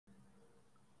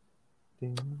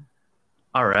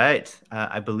All right.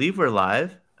 I believe we're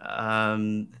live.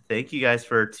 Thank you guys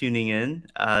for tuning in.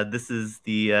 This is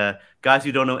the Guys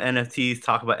Who Don't Know NFTs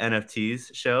Talk About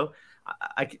NFTs show.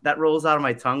 That rolls out of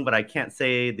my tongue, but I can't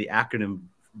say the acronym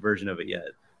version of it yet.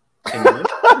 Can you?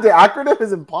 The acronym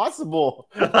is impossible.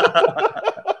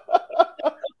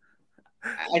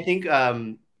 I think,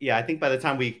 yeah, I think by the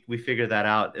time we figure that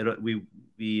out, we've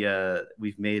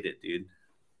made it, dude.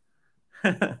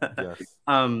 Yes.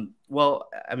 Well,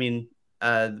 I mean,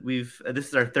 this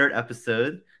is our third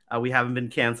episode. We haven't been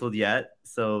canceled yet,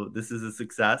 so this is a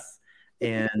success.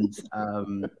 And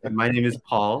my name is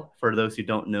Paul. For those who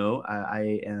don't know,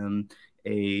 I am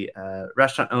a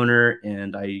restaurant owner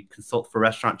and I consult for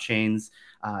restaurant chains.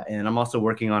 And I'm also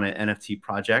working on an NFT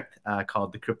project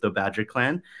called the Crypto Badger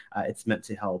Clan. It's meant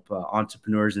to help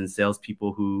entrepreneurs and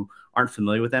salespeople who aren't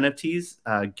familiar with NFTs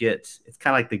it's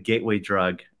kind of like the gateway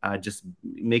drug, just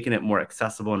making it more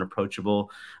accessible and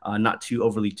approachable, not too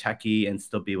overly techy, and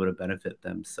still be able to benefit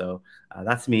them. So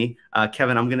that's me.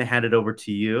 Kevin, I'm going to hand it over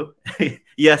to you.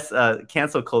 Yes,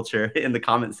 cancel culture in the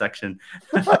comment section.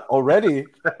 Already.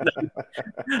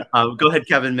 Go ahead,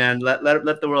 Kevin, man. Let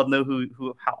the world know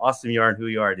how awesome you are and who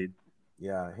you are, dude.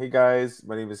 Yeah. Hey guys,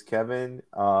 my name is Kevin.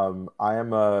 I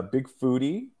am a big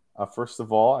foodie. First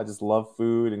of all, I just love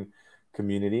food and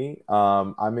community.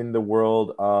 I'm in the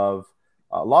world of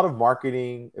a lot of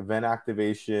marketing, event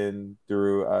activation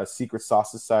through Secret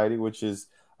Sauce Society, which is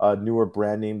a newer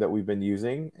brand name that we've been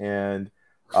using, and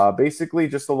basically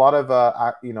just a lot of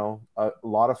a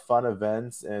lot of fun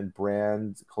events and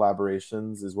brand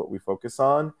collaborations is what we focus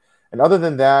on. And other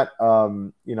than that,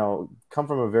 come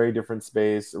from a very different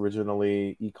space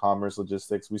originally, e-commerce,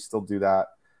 logistics. We still do that.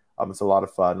 It's a lot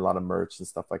of fun, a lot of merch and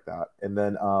stuff like that. And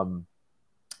then,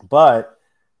 but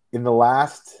in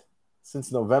the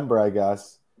since November, I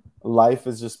guess, life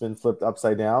has just been flipped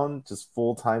upside down, just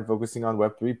full time focusing on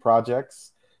Web3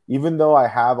 projects. Even though I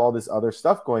have all this other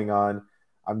stuff going on,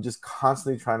 I'm just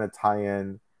constantly trying to tie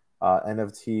in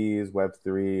NFTs,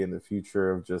 Web3, and the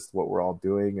future of just what we're all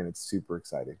doing. And it's super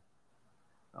exciting.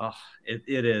 Oh,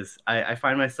 it is. I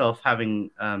find myself having,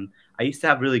 I used to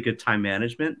have really good time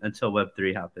management until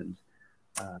Web3 happened.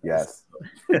 Yes.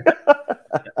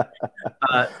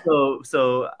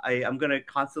 So I'm going to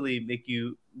constantly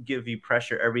give you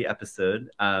pressure every episode.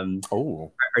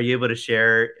 Oh. Are you able to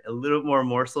share a little more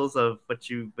morsels of what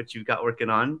you've got working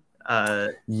on?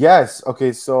 Yes.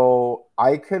 Okay. So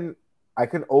I can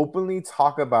openly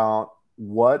talk about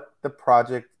what the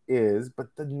project is,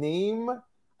 but the name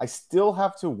I still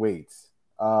have to wait.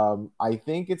 I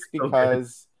think it's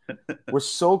because we're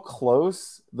so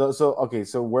close.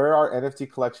 So where our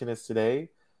NFT collection is today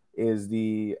is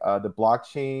the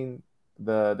blockchain.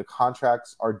 The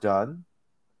contracts are done.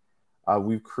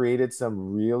 We've created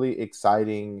some really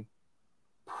exciting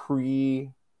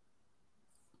we're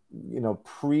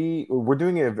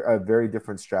doing a very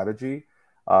different strategy.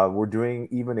 We're doing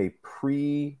even a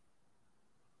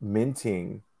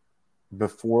pre-minting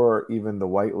before even the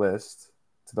whitelist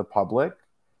to the public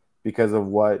because of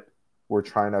what we're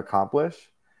trying to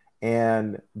accomplish.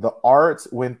 And the art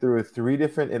went through 3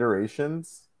 different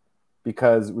iterations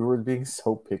because we were being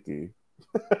so picky.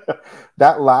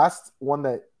 That last one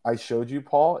that I showed you,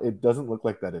 Paul, it doesn't look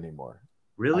like that anymore.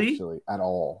 Really? Actually, at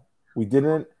all. We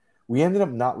ended up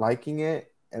not liking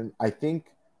it. And I think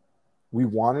we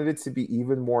wanted it to be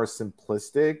even more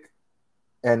simplistic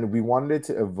and we wanted it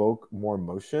to evoke more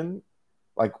emotion.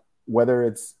 Like whether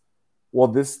it's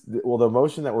the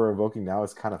emotion that we're evoking now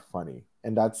is kind of funny,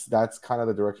 and that's kind of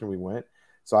the direction we went.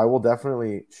 So I will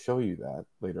definitely show you that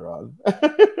later on.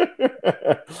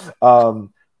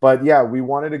 But yeah, we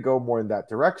wanted to go more in that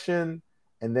direction,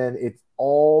 and then it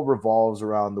all revolves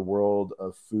around the world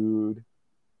of food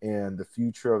and the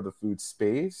future of the food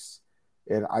space.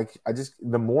 And I just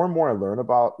the more and more I learn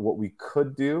about what we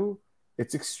could do,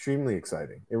 it's extremely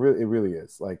exciting. It really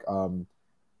is. Like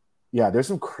yeah, there's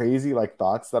some crazy like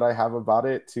thoughts that I have about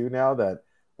it too now that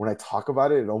when I talk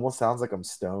about it, it almost sounds like I'm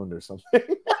stoned or something.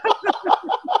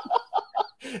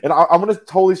 And I'm going to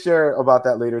totally share about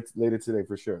that later today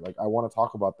for sure. Like I want to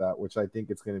talk about that, which I think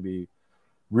it's going to be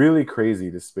really crazy,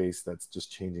 the space that's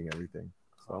just changing everything.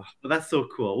 So. Well, that's so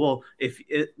cool. Well,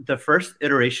 the first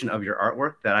iteration of your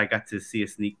artwork that I got to see a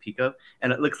sneak peek of,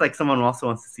 and it looks like someone also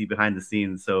wants to see behind the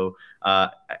scenes. So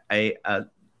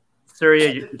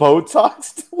Surya,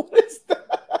 Botox? What is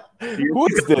that? Who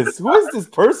is this? Who is this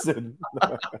person?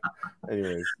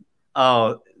 Anyways.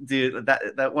 Oh, dude,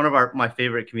 that one of my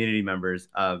favorite community members.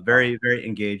 Very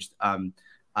engaged.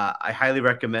 I highly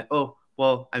recommend. Oh,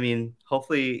 well, I mean,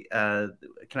 hopefully, can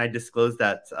I disclose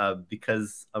that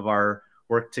because of our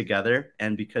work together,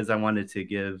 and because I wanted to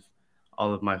give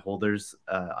all of my holders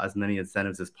as many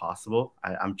incentives as possible,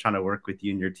 I'm trying to work with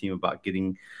you and your team about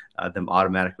getting them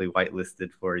automatically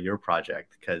whitelisted for your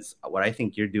project, because what I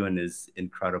think you're doing is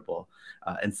incredible.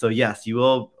 And so, yes, you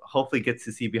will hopefully get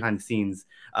to see behind the scenes.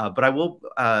 But I want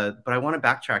to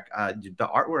backtrack. The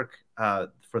artwork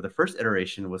for the first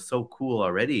iteration was so cool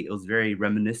already. It was very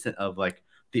reminiscent of like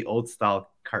the old style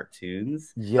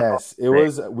cartoons. Yes, it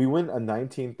was. We went a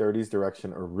 1930s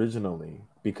direction originally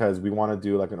because we want to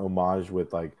do like an homage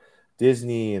with like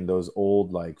Disney and those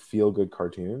old like feel good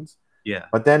cartoons. Yeah.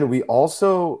 But then we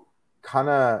also kind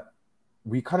of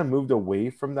moved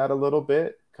away from that a little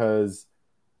bit because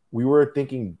we were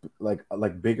thinking like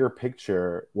bigger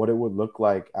picture, what it would look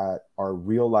like at our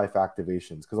real life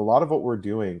activations. Because a lot of what we're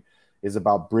doing is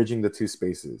about bridging the two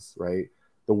spaces, right?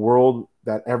 The world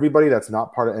that everybody that's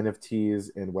not part of NFTs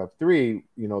and Web3,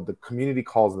 you know, the community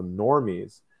calls them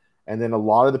normies. And then a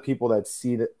lot of the people that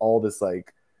see that all this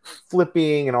like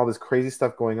flipping and all this crazy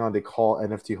stuff going on, they call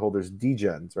NFT holders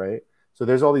degens, right? So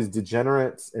there's all these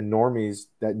degenerates and normies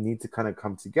that need to kind of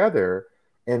come together.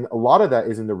 And a lot of that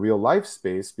is in the real life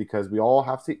space because we all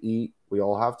have to eat, we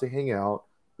all have to hang out,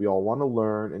 we all want to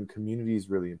learn, and community is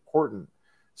really important.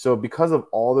 So because of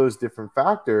all those different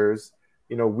factors,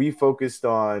 you know, we focused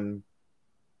on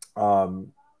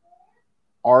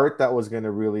art that was going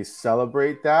to really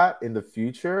celebrate that in the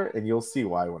future, and you'll see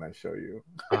why when I show you.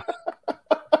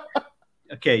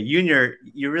 Okay, you're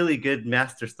really good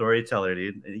master storyteller,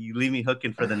 dude. You leave me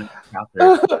hooking for the next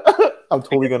chapter. I'm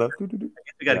totally gonna. I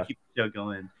guess we got to keep the show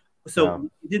going. So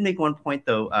you did make one point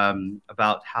though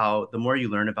about how the more you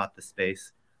learn about the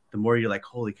space, the more you're like,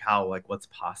 holy cow, like what's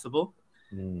possible.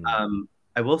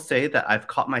 I will say that I've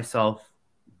caught myself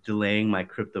delaying my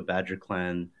Crypto Badger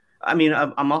Clan. I mean,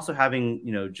 I'm also having,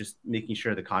 you know, just making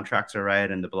sure the contracts are right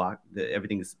and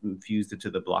everything is infused into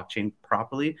the blockchain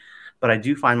properly. But I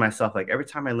do find myself like every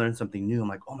time I learn something new, I'm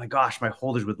like, oh my gosh, my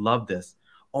holders would love this.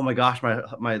 Oh my gosh,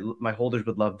 my holders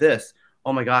would love this.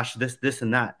 Oh my gosh, this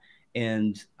and that.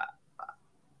 And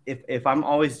if I'm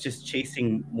always just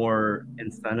chasing more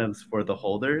incentives for the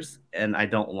holders and I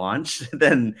don't launch,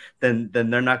 then they're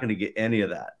not going to get any of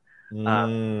that.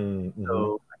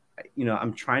 So, you know,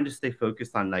 I'm trying to stay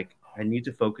focused on like I need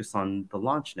to focus on the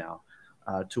launch now,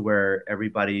 to where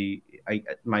everybody,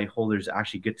 my holders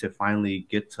actually finally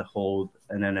get to hold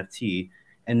an NFT,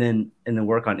 and then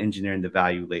work on engineering the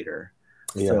value later.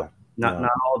 Yeah. So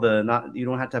you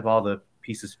don't have to have all the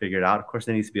pieces figured out. Of course,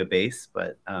 there needs to be a base,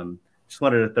 but just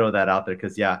wanted to throw that out there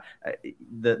because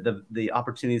the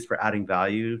opportunities for adding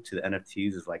value to the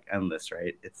NFTs is like endless,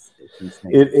 right? It's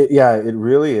insane. It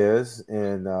really is,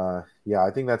 and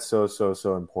I think that's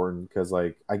so important because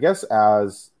like I guess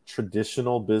as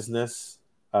traditional business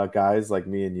guys like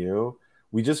me and you,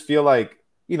 we just feel like,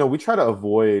 you know, we try to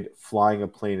avoid flying a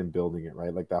plane and building it,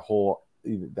 right? Like that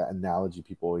analogy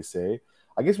people always say.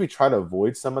 I guess we try to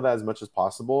avoid some of that as much as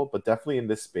possible, but definitely in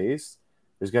this space,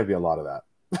 there's got to be a lot of that.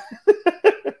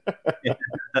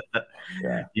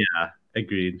 Yeah,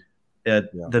 agreed.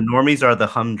 The normies are the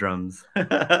humdrums.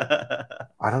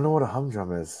 I don't know what a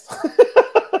humdrum is.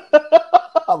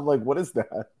 I'm like, what is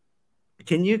that?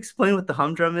 Can you explain what the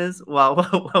humdrum is while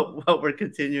we're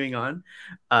continuing on?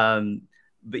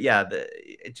 But yeah,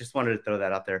 I just wanted to throw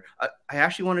that out there. I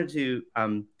actually wanted to.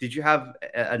 Did you have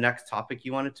a next topic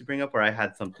you wanted to bring up, or I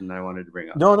had something that I wanted to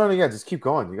bring up? No. Yeah, just keep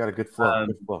going. You got a good flow.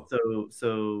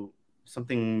 So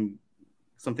something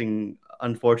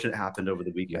unfortunate happened over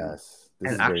the weekend. Yes,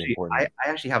 this is very important. I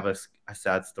actually have a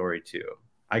sad story too.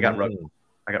 I got rug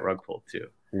pulled too.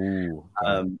 Ooh,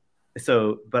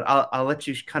 but I'll let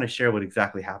you kind of share what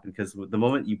exactly happened, because the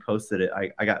moment you posted it,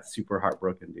 I got super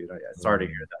heartbroken, dude. Sorry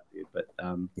to hear that, dude. But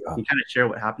can you kind of share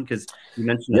what happened, because you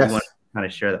mentioned that you want to kind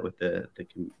of share that with the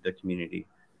community.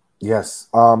 Yes.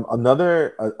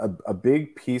 Another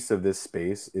big piece of this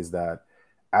space is that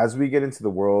as we get into the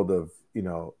world of, you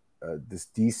know, this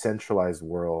decentralized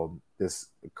world, this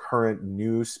current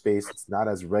new space that's not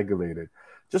as regulated,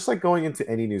 just like going into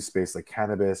any new space like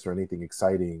cannabis or anything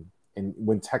exciting. And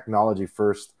when technology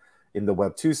first in the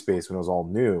Web2 space, when it was all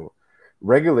new,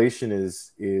 regulation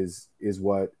is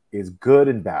what is good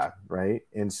and bad, right?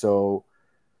 And so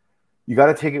you got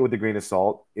to take it with a grain of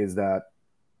salt.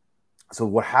 So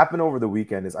what happened over the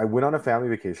weekend is I went on a family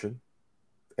vacation.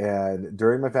 And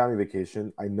during my family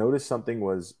vacation, I noticed something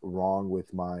was wrong with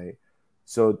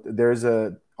so there's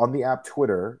on the app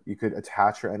Twitter, you could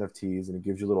attach your NFTs and it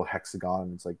gives you a little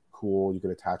hexagon. It's like cool. You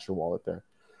could attach your wallet there.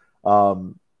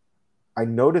 I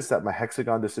noticed that my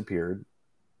hexagon disappeared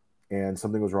and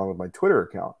something was wrong with my Twitter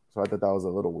account. So I thought that was a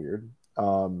little weird.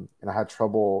 And I had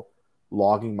trouble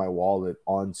logging my wallet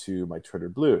onto my Twitter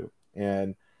Blue.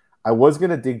 And I was going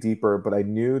to dig deeper, but I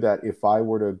knew that if I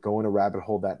were to go in a rabbit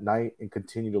hole that night and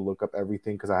continue to look up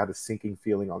everything, because I had a sinking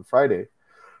feeling on Friday,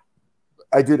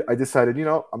 I decided,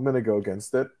 I'm going to go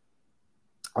against it.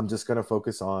 I'm just going to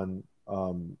focus on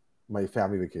my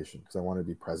family vacation because I want to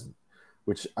be present,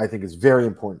 which I think is very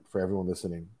important for everyone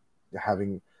listening.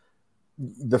 Having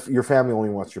your family only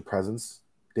wants your presence.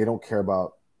 They don't care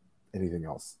about anything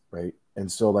else, right? And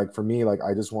so, like, for me, like,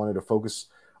 I just wanted to focus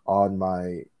on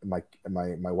my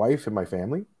wife and my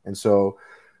family. And so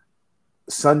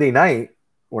Sunday night,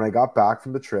 when I got back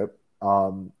from the trip,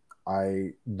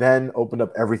 I then opened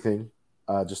up everything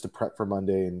just to prep for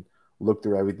Monday and look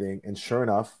through everything. And sure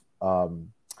enough,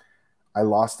 I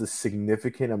lost a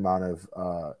significant amount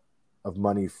of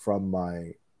money from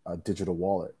my digital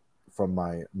wallet, from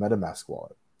my MetaMask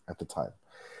wallet at the time.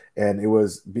 And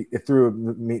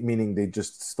meaning they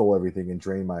just stole everything and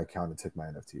drained my account and took my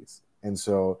NFTs. And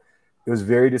so it was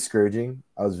very discouraging.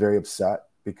 I was very upset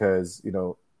because,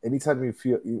 anytime you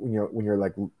feel, when you're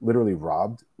like literally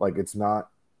robbed, like, it's not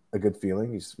a good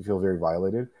feeling. You feel very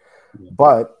violated. Yeah.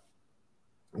 But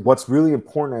what's really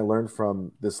important I learned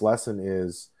from this lesson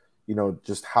is,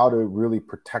 just how to really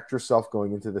protect yourself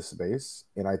going into this space.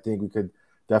 And I think we could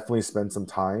definitely spend some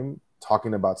time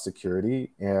talking about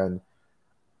security. And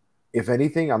if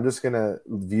anything, I'm just going to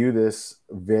view this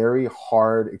very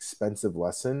hard, expensive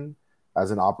lesson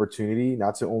as an opportunity,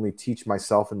 not to only teach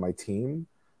myself and my team,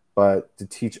 but to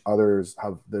teach others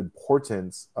how the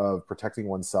importance of protecting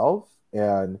oneself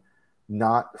and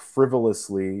not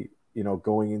frivolously,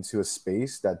 going into a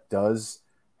space that does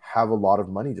have a lot of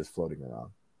money just floating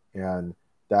around. And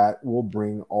that will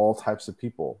bring all types of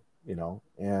people,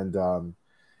 and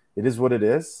it is what it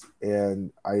is.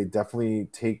 And I definitely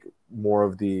take more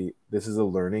of this is a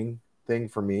learning thing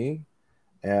for me.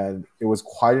 And it was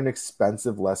quite an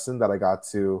expensive lesson that I got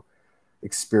to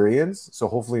experience. So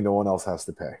hopefully no one else has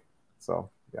to pay. So,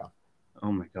 yeah.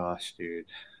 Oh my gosh, dude.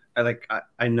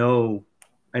 I know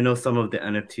some of the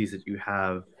NFTs that you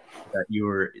have that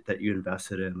you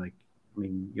invested in. Like, I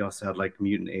mean, you also had like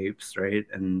Mutant Apes, right?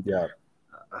 And yeah,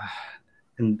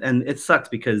 and it sucks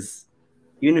because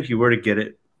even if you were to get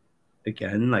it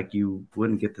again, like, you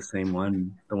wouldn't get the same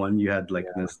one, the one you had like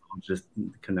this just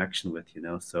connection with,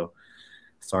 So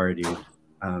sorry, dude.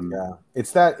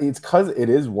 It's because it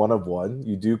is one of one.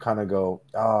 You do kind of go,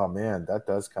 oh man, that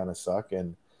does kind of suck.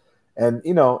 And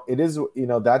it is,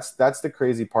 that's the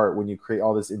crazy part. When you create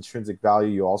all this intrinsic value,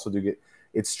 you also do get,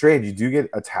 it's strange, you do get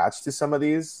attached to some of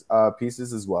these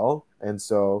pieces as well. And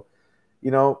so,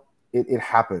 it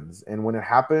happens. And when it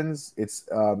happens,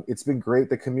 it's been great.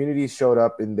 The community showed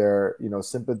up in their,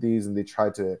 sympathies, and they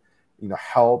tried to,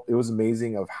 help. It was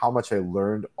amazing of how much I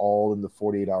learned all in the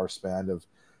 48-hour span of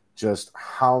just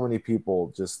how many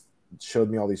people just showed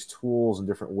me all these tools and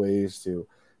different ways to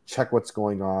check what's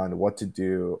going on, what to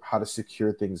do, how to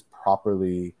secure things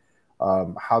properly,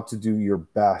 how to do your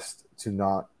best to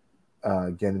not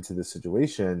get into this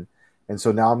situation. And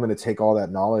so now I'm going to take all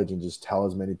that knowledge and just tell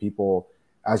as many people,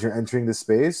 as you're entering the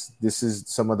space, this is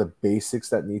some of the basics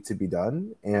that need to be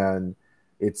done. And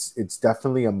it's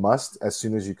definitely a must as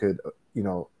soon as you could,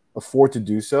 afford to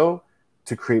do so,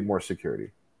 to create more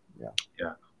security.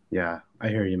 Yeah, I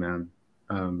hear you, man.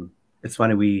 It's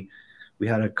funny, we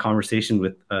had a conversation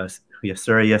with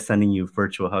Surya sending you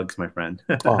virtual hugs, my friend.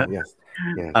 Oh yes.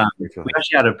 We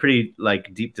actually had a pretty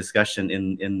deep discussion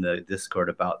in the Discord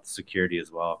about security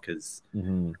as well, because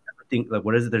I think,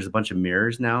 what is it? There's a bunch of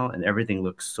mirrors now, and everything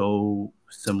looks so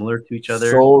similar to each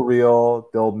other. So real.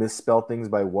 They'll misspell things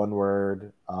by one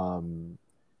word.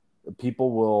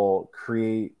 People will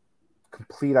create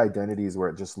complete identities where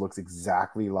it just looks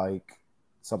exactly like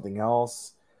something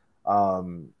else.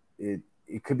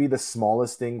 It could be the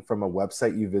smallest thing from a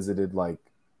website you visited like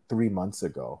 3 months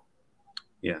ago.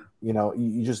 Yeah.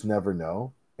 You just never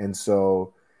know. And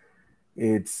so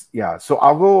so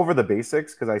I'll go over the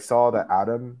basics, because I saw that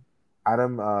Adam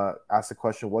asked the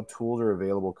question, what tools are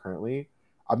available currently?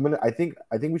 I think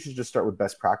we should just start with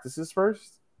best practices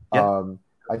first. Yeah.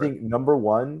 I think number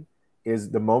one is,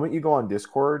 the moment you go on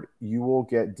Discord, you will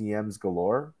get DMs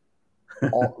galore.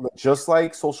 Just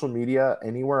like social media,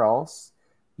 anywhere else,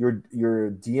 your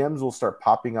DMs will start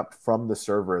popping up from the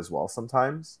server as well.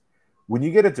 Sometimes when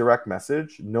you get a direct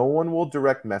message, no one will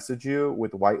direct message you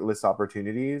with whitelist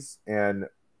opportunities and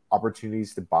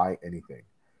opportunities to buy anything.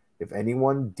 If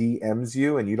anyone DMs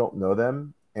you and you don't know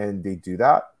them and they do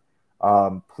that,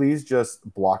 please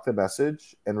just block the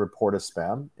message and report as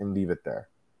spam and leave it there.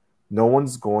 No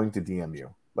one's going to DM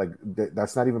you. Like,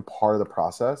 that's not even part of the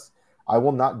process. I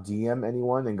will not DM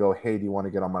anyone and go, hey, do you want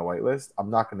to get on my whitelist? I'm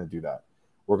not going to do that.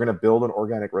 We're going to build an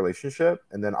organic relationship,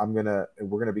 and then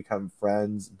we're going to become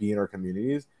friends, be in our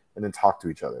communities, and then talk to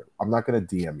each other. I'm not going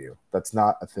to DM you. That's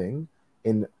not a thing.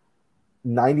 In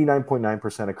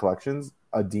 99.9% of collections,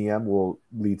 a DM will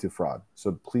lead to fraud.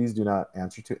 So please do not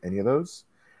answer to any of those.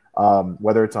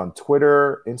 Whether it's on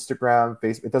Twitter, Instagram,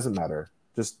 Facebook, it doesn't matter.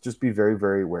 Just be very,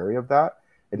 very wary of that.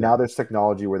 And now there's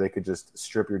technology where they could just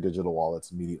strip your digital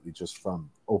wallets immediately just from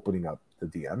opening up the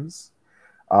DMs.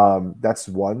 That's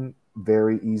one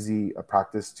very easy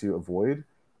practice to avoid.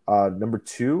 Number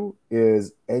two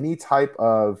is any type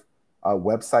of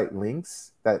website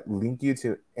links that link you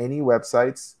to any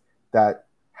websites that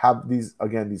have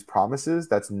these promises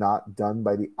that's not done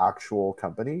by the actual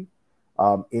company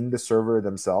in the server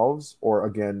themselves, or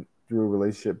again through a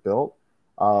relationship built.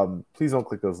 Please don't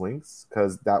click those links,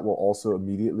 because that will also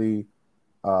immediately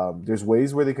there's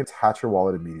ways where they can attach your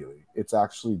wallet immediately. It's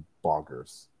actually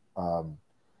bonkers.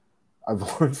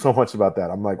 I've learned so much about that.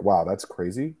 I'm like, wow, that's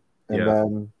crazy.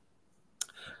 And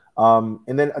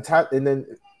then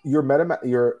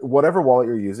your whatever wallet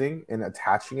you're using and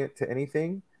attaching it to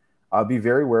anything, be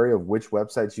very wary of which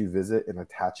websites you visit and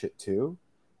attach it to.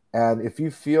 And if you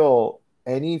feel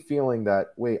any feeling that,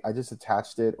 wait, I just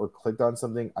attached it or clicked on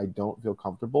something, I don't feel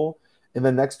comfortable, in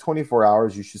the next 24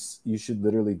 hours, you should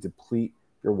literally deplete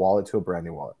your wallet to a brand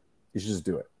new wallet. You should just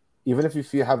do it. Even if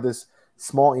you have this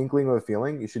small inkling of a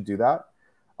feeling, you should do that.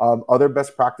 Other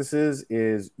best practices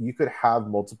is you could have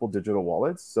multiple digital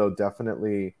wallets. So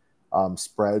definitely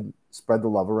spread the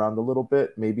love around a little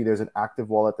bit. Maybe there's an active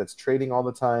wallet that's trading all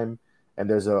the time, and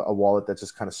there's a wallet that's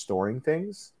just kind of storing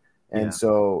things. And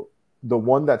so the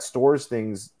one that stores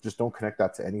things, just don't connect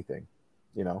that to anything,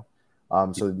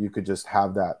 so you could just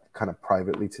have that kind of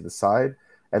privately to the side.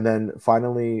 And then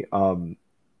finally,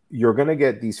 you're going to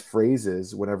get these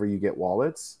phrases whenever you get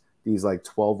wallets, these like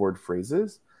 12-word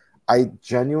phrases. I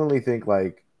genuinely think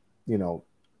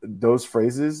those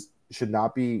phrases should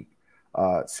not be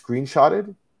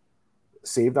screenshotted,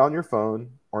 saved on your phone,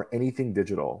 or anything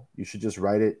digital. You should just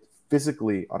write it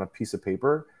physically on a piece of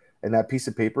paper, and that piece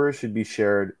of paper should be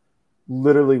shared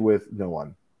literally with no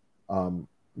one.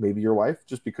 Maybe your wife,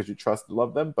 just because you trust and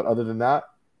love them, but other than that,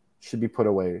 should be put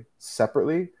away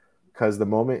separately, because the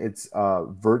moment it's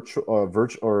virtual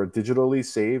or digitally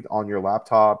saved on your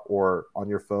laptop or on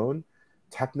your phone,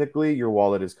 technically your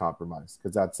wallet is compromised,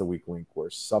 because that's a weak link where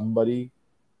somebody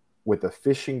with a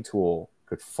phishing tool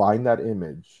could find that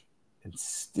image and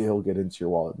still get into your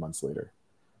wallet months later.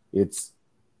 It's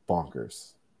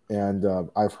bonkers. And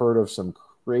I've heard of some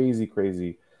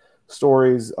crazy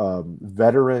stories.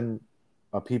 Veteran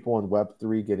people in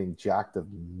Web3 getting jacked of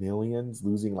millions,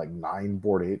 losing like 9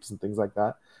 Bored Apes and things like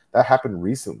that. That happened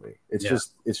recently. It's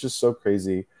just so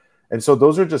crazy. And so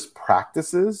those are just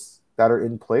practices that are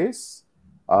in place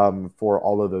for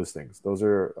all of those things. Those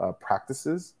are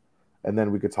practices. And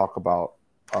then we could talk about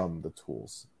the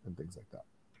tools and things like that.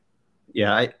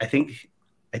 Yeah, I think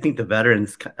the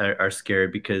veterans are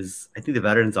scared, because I think the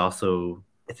veterans also,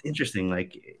 it's interesting,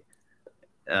 like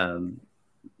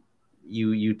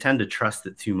you tend to trust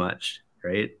it too much,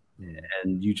 right?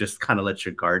 And you just kind of let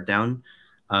your guard down.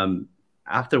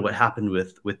 After what happened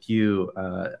with you,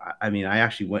 I mean, I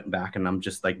actually went back and I'm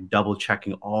just like double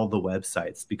checking all the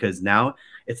websites, because now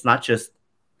it's not just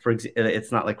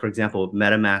it's not like, for example,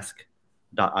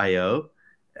 MetaMask.io.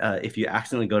 If you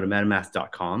accidentally go to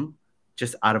MetaMask.com,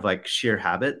 just out of like sheer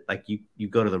habit, like you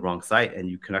go to the wrong site and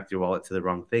you connect your wallet to the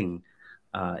wrong thing.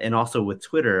 And also with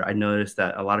Twitter, I noticed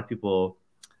that a lot of people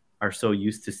are so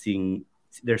used to seeing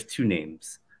there's 2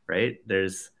 names, right?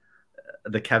 There's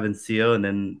the Kevin CEO, and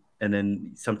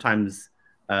then sometimes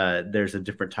there's a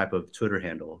different type of Twitter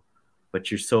handle,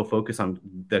 but you're so focused on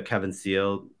the Kevin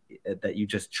CEO that you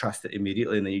just trust it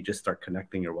immediately, and then you just start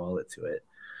connecting your wallet to it.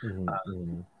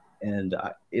 And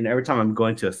every time I'm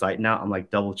going to a site now, I'm like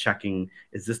double checking,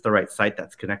 is this the right site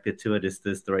that's connected to it? Is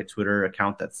this the right Twitter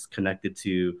account that's connected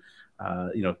to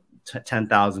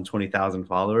 10,000, 20,000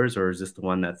 followers, or is this the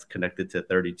one that's connected to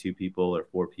 32 people or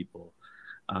 4 people?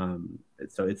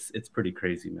 So it's pretty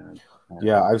crazy, man.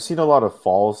 Yeah, I've seen a lot of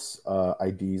false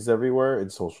IDs everywhere in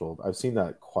social. I've seen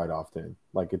that quite often.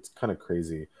 Like, it's kind of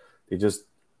crazy. They just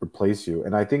replace you.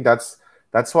 And I think that's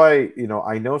why,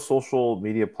 I know social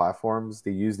media platforms,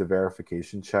 they use the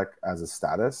verification check as a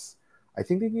status. I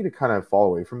think they need to kind of fall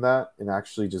away from that and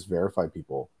actually just verify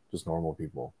people, just normal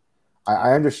people.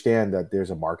 I understand that there's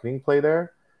a marketing play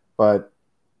there, but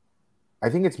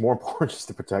I think it's more important just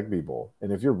to protect people.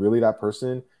 And if you're really that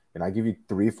person, and I give you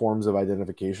 3 forms of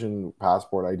identification,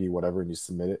 passport, ID, whatever, and you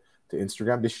submit it to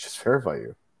Instagram, they should just verify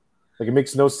you. Like, it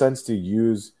makes no sense to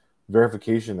use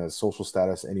verification as social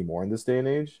status anymore in this day and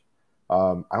age.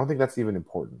 I don't think that's even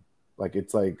important. Like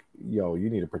it's like, yo, you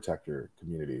need to protect your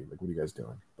community. Like, what are you guys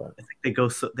doing? But I think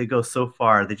they go so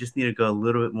far. They just need to go a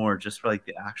little bit more just for like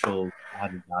the actual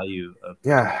added value of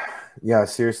yeah,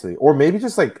 seriously. Or maybe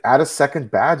just like add a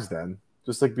second badge then.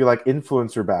 Just like be like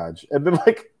influencer badge. And then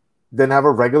like then have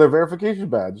a regular verification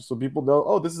badge so people know,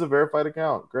 oh, this is a verified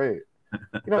account. Great.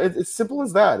 You know, it's simple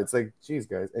as that. It's like, geez,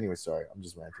 guys. Anyway, sorry, I'm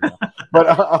just ranting now.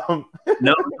 But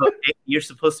no, you're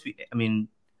supposed to be. I mean,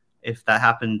 if that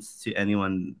happens to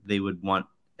anyone, they would want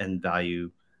and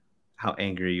value how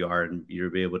angry you are, and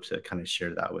you'll be able to kind of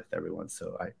share that with everyone.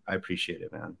 So I appreciate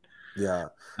it, man. Yeah.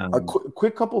 A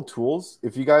quick couple tools.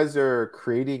 If you guys are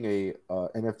creating a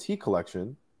NFT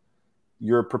collection,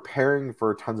 you're preparing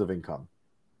for tons of income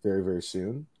very, very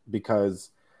soon, because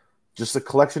just the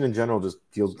collection in general just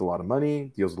deals with a lot of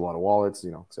money, deals with a lot of wallets,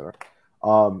 you know, etc.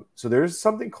 So there's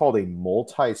something called a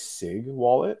multi-sig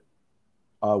wallet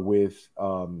with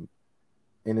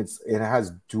and it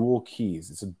has dual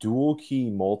keys. It's a dual key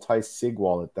multi-sig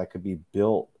wallet that could be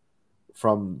built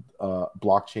from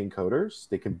blockchain coders.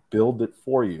 They can build it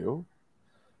for you,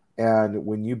 and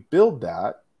when you build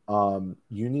that,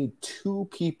 you need two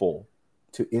people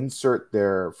to insert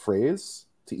their phrase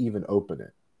to even open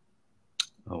it.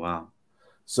 Oh wow!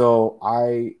 So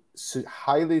I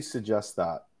highly suggest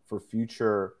that for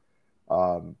future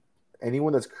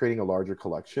anyone that's creating a larger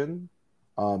collection.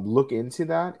 Look into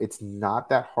that. It's not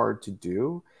that hard to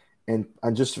do. And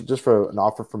just for an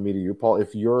offer from me to you, Paul,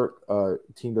 if your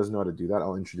team doesn't know how to do that,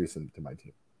 I'll introduce them to my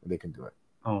team. They can do it.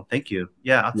 Oh, thank you.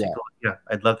 Yeah, I'll take a look. Yeah,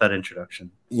 I'd love that introduction.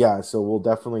 Yeah, so we'll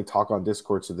definitely talk on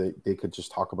Discord so they could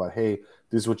just talk about, hey,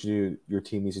 this is what your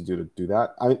team needs to do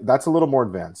that. That's a little more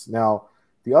advanced. Now,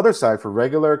 the other side, for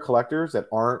regular collectors that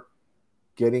aren't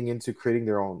getting into creating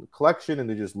their own collection and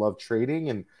they just love trading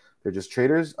and they're just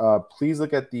traders, please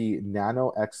look at the Nano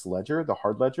X Ledger, the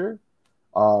hard ledger.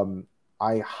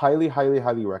 I highly, highly,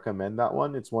 highly recommend that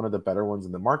one. It's one of the better ones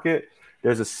in the market.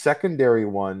 There's a secondary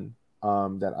one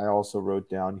that I also wrote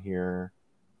down here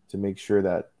to make sure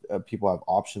that people have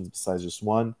options besides just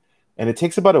one. And it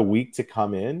takes about a week to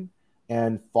come in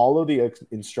and follow the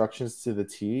instructions to the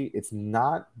T. It's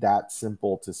not that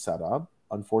simple to set up,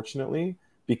 unfortunately,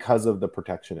 because of the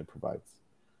protection it provides.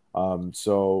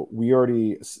 So we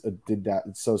already did that.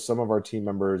 So some of our team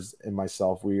members and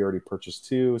myself, we already purchased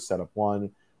two, set up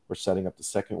one. We're setting up the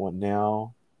second one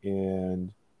now.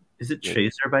 And is it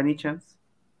Tracer by any chance?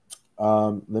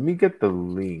 Let me get the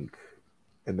link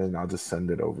and then I'll just send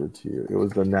it over to you. It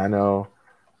was the Nano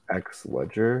X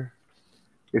Ledger.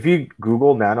 If you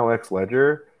Google Nano X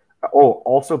Ledger,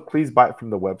 also please buy it from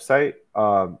the website,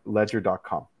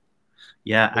 ledger.com.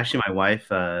 Yeah, actually my wife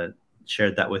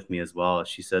shared that with me as well.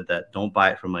 She said that don't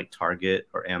buy it from like Target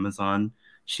or Amazon.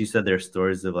 She said there's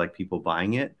stories of like people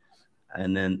buying it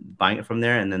and then buying it from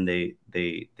there, and then they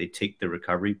take the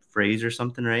recovery phrase or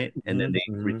something, right? And then they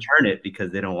return it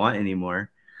because they don't want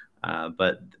anymore.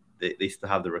 But they still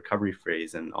have the recovery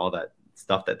phrase and all that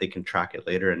stuff that they can track it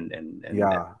later and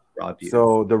rob you.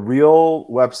 So the real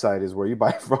website is where you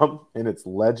buy from, and it's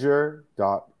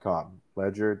ledger.com.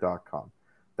 Ledger.com.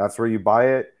 That's where you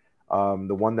buy it.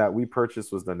 The one that we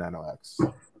purchased was the Nano X.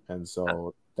 And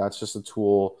so that's just a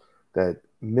tool that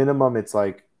minimum it's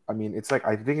like, I think it's like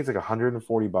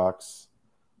 $140.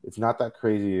 It's not that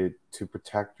crazy to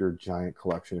protect your giant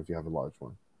collection if you have a large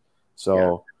one.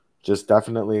 So just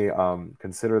definitely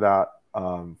consider that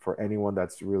for anyone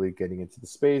that's really getting into the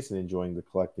space and enjoying the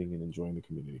collecting and enjoying the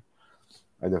community.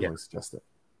 I definitely suggest it.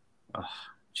 Oh,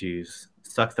 geez.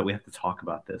 Sucks that we have to talk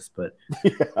about this, but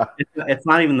it's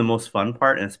not even the most fun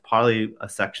part. And it's probably a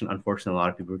section, unfortunately, a lot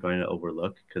of people are going to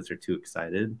overlook because they're too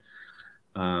excited.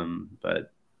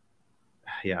 But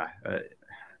yeah,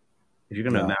 if you're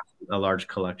going to amass a large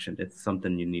collection, it's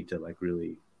something you need to like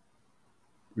really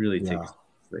take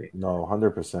seriously. No,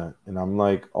 100%. And I'm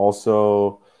like,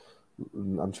 also,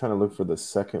 I'm trying to look for the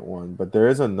second one, but there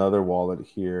is another wallet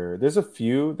here. There's a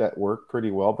few that work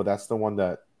pretty well, but that's the one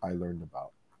that I learned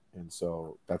about. And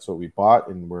so that's what we bought,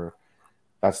 and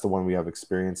that's the one we have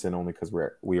experience in only because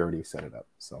we already set it up.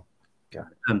 So yeah.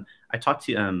 I talked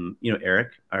to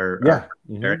Eric,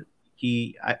 Eric.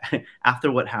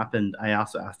 After what happened, I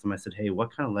also asked him, I said, hey,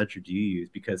 what kind of ledger do you use?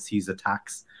 Because he's a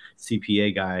tax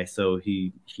CPA guy, so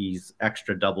he's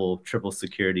extra double, triple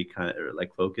security kind of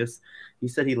like focus. He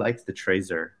said he likes the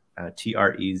Trezor,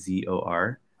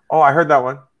 Trezor. Oh, I heard that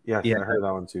one. Yes, I heard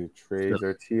that one too.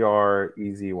 Trezor, Trezzy or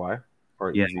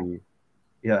Easy.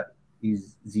 Yeah,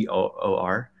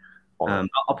 Zor.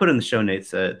 I'll put in the show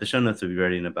notes. The show notes will be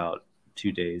ready in about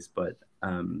 2 days, but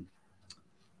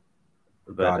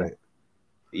got it.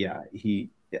 yeah,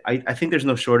 I think there's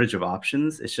no shortage of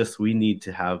options. It's just we need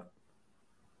to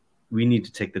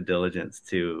take the diligence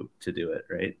to do it,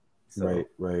 right? So, Right,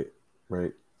 right,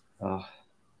 right. all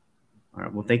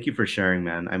right. Well, thank you for sharing,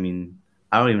 man. I mean,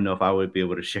 I don't even know if I would be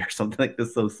able to share something like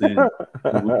this so soon. The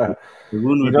wound You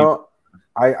would be, know,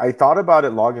 I thought about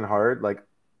it long and hard. Like,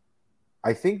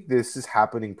 I think this is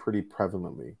happening pretty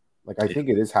prevalently. Like, I yeah, think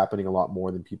it is happening a lot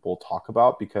more than people talk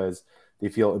about because they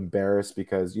feel embarrassed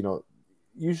because,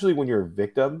 usually when you're a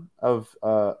victim of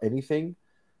anything,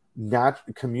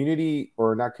 community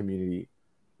or not community,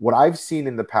 what I've seen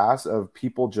in the past of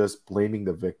people just blaming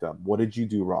the victim. What did you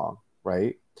do wrong?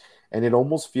 Right. And it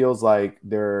almost feels like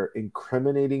they're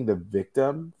incriminating the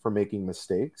victim for making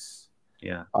mistakes.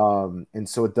 yeah, And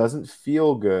so it doesn't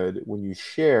feel good when you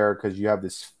share because you have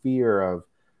this fear of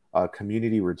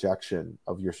community rejection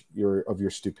of your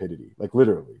stupidity. Like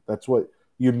literally, that's what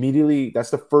you immediately. That's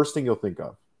the first thing you'll think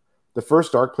of. The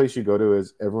first dark place you go to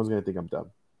is everyone's going to think I'm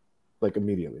dumb, like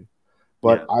immediately. yeah,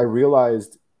 But I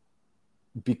realized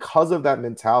because of that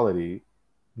mentality,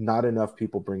 not enough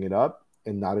people bring it up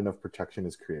and not enough protection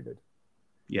is created.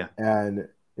 yeah, And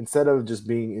instead of just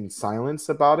being in silence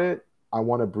about it, I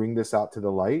want to bring this out to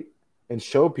the light and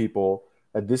show people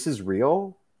that this is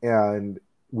real and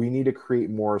we need to create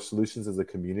more solutions as a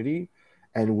community.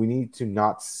 And we need to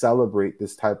not celebrate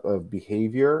this type of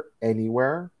behavior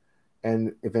anywhere.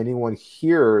 And if anyone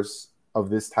hears of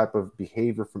this type of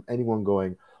behavior from anyone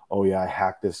going, oh, yeah, I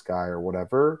hacked this guy or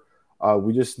whatever,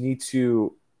 we just need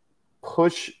to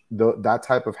push that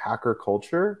type of hacker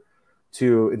culture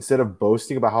to instead of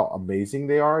boasting about how amazing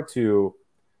they are to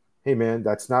hey man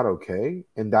that's not okay,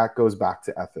 and that goes back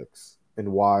to ethics and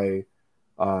why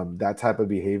that type of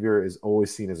behavior is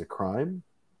always seen as a crime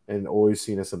and always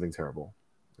seen as something terrible.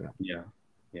 Yeah. yeah,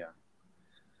 yeah.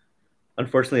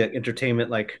 Unfortunately, like, entertainment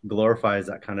like glorifies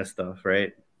that kind of stuff,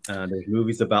 right? There's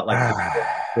movies about like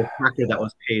the hacker that Yeah.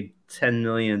 was paid 10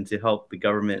 million to help the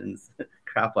government and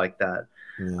crap like that.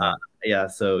 Yeah. Yeah,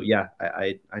 so yeah,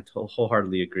 I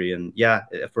wholeheartedly agree, and yeah,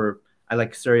 for I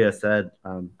like Surya said,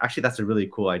 actually that's a really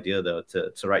cool idea though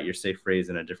to write your safe phrase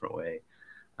in a different way,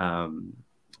 um,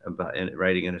 about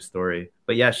writing in a story.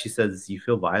 But yeah, she says you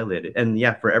feel violated, and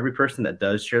yeah, for every person that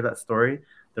does share that story,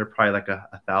 there are probably like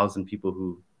a thousand people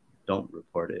who don't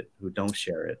report it, who don't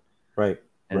share it, Right.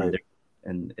 and Right.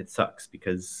 and it sucks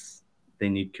because they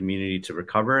need community to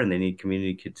recover and they need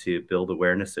community to build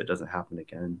awareness so it doesn't happen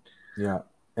again. Yeah.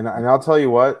 And I'll tell you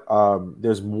what,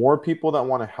 there's more people that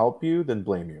want to help you than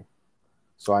blame you.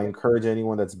 So I encourage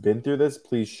anyone that's been through this,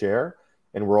 please share.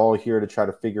 And we're all here to try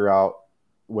to figure out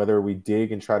whether we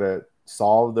dig and try to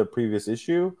solve the previous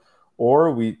issue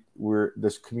or we're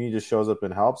this community just shows up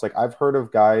and helps. Like I've heard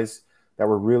of guys that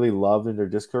were really loved in their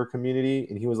Discord community,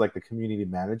 and he was like the community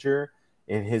manager,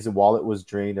 and his wallet was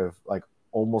drained of like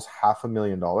almost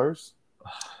 $500,000.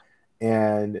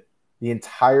 And the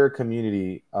entire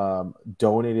community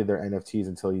donated their NFTs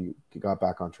until he got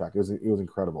back on track. It was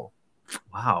incredible.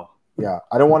 Wow. Yeah,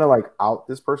 I don't want to like out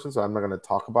this person, so I'm not going to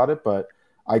talk about it, but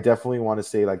I definitely want to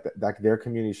say like that their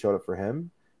community showed up for him,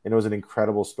 and it was an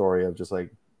incredible story of just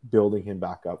like building him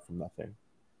back up from nothing.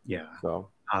 Yeah. So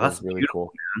Oh, it that's was really beautiful,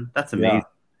 cool. man. That's Yeah, amazing.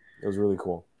 it was really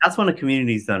cool. That's when a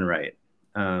community's done right.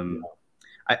 Yeah.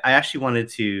 I actually wanted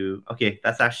to, okay,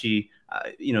 that's actually,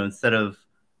 instead of,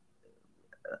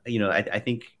 I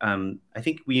think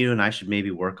you and I should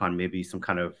maybe work on maybe some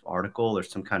kind of article or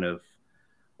some kind of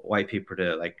white paper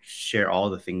to like share all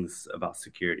the things about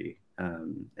security,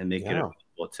 and make it Yeah,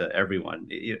 available to everyone.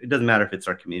 It doesn't matter if it's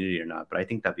our community or not, but I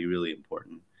think that'd be really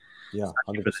important, yeah,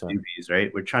 especially for the 100%. newbies,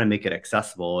 right? We're trying to make it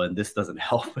accessible, and this doesn't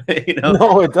help, you know?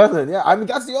 No, it doesn't. Yeah, I mean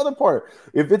that's the other part.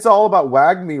 If it's all about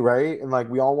WAGMI, right, and like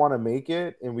we all want to make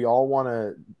it, and we all want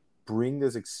to bring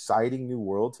this exciting new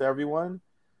world to everyone,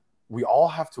 we all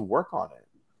have to work on it.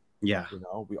 Yeah.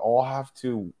 We all have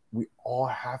to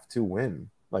win.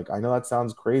 Like I know that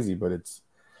sounds crazy, but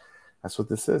that's what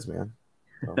this is, man.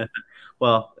 So,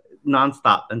 Well,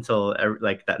 nonstop until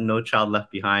like that no child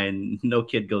left behind, no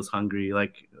kid goes hungry,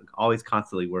 like always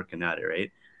constantly working at it,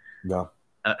 right? yeah.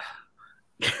 Uh,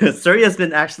 Surya's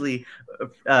been actually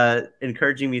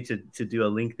encouraging me to do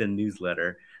a LinkedIn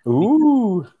newsletter.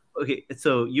 Ooh. Okay,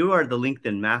 so you are the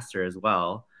LinkedIn master as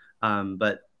well,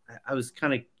 but I was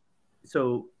kind of,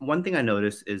 so one thing I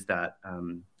noticed is that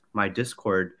my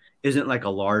Discord isn't like a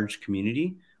large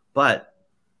community, but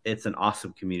it's an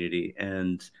awesome community,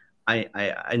 and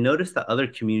I noticed that other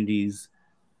communities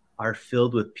are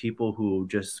filled with people who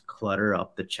just clutter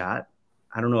up the chat.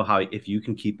 I don't know how if you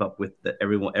can keep up with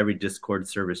every Discord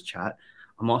service chat.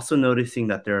 I'm also noticing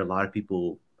that there are a lot of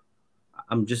people.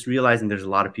 I'm just realizing there's a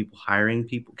lot of people hiring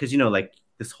people because like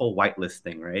this whole whitelist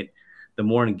thing, right? The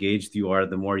more engaged you are,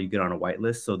 the more you get on a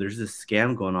whitelist. So there's this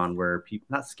scam going on where people,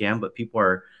 not scam, but people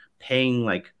are paying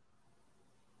like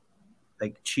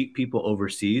cheap people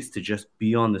overseas to just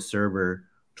be on the server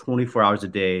 24 hours a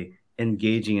day,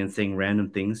 engaging and saying random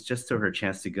things just to her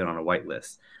chance to get on a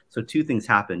whitelist. So two things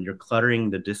happen. You're cluttering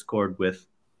the Discord with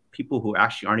people who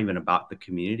actually aren't even about the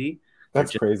community.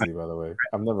 That's crazy, by the way.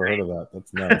 I've never heard of that.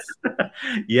 That's nuts.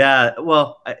 Yeah,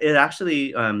 well, it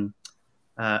actually,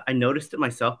 I noticed it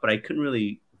myself, but I couldn't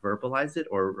really verbalize it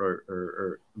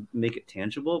or make it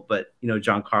tangible. But you know,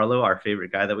 Giancarlo, our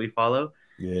favorite guy that we follow,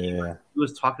 Yeah, he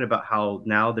was talking about how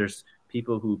now there's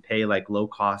people who pay like low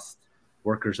cost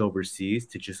workers overseas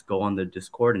to just go on the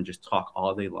Discord and just talk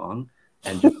all day long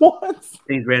and just what?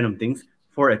 say random things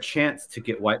for a chance to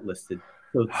get whitelisted.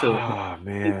 So Oh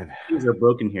man, things are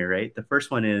broken here, right? The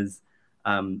first one is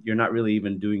you're not really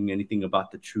even doing anything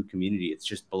about the true community. It's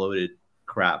just bloated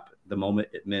crap. The moment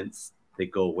it mints, they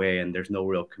go away and there's no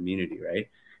real community, right?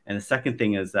 And the second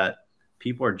thing is that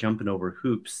people are jumping over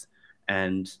hoops,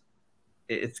 and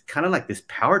it's kind of like this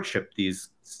power trip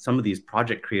some of these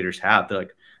project creators have. They're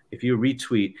like, if you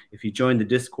retweet, if you join the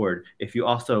Discord, if you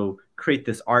also create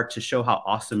this art to show how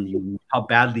awesome how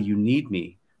badly you need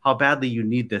me, how badly you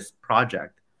need this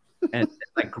project, and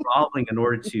like groveling in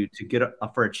order to get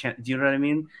for a chance. Do you know what I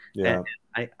mean? yeah.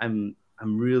 And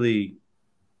I'm really,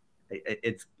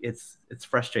 it's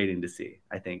frustrating to see,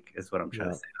 I think, is what I'm trying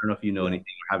to say. I don't know if you know anything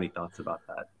or have any thoughts about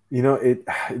that. You know, it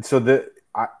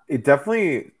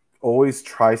definitely always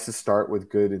tries to start with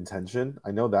good intention. I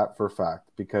know that for a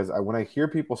fact, because when I hear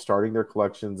people starting their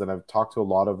collections, and I've talked to a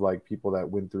lot of like people that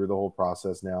went through the whole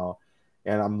process now,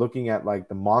 and I'm looking at like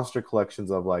the monster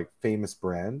collections of like famous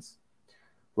brands,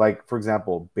 like for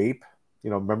example, Bape.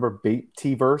 You know, remember Bape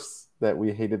T-verse that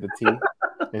we hated the T?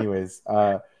 Anyways,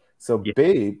 so Yeah.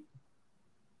 Bape,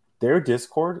 their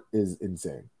Discord is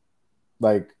insane.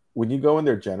 Like when you go in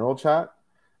their general chat,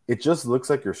 it just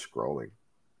looks like you're scrolling.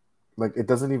 Like it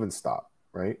doesn't even stop,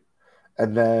 right?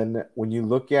 And then when you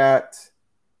look at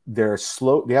they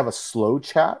have a slow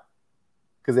chat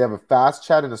because they have a fast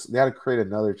chat and they had to create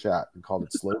another chat and called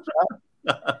it slow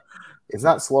chat. It's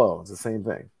not slow; it's the same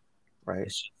thing, right?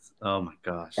 Just, oh my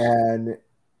gosh! And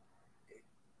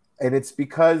it's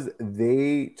because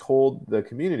they told the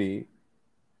community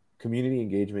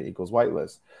engagement equals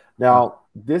whitelist. Now,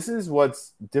 this is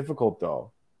what's difficult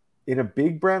though. In a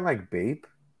big brand like Bape,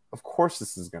 of course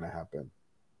this is going to happen.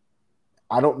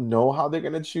 I don't know how they're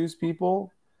going to choose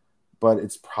people, but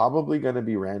it's probably going to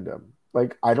be random.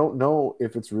 Like, I don't know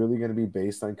if it's really going to be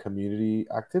based on community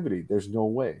activity. There's no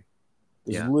way.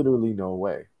 There's literally no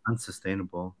way.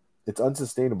 Unsustainable. It's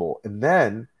unsustainable. And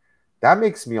then that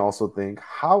makes me also think,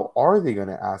 how are they going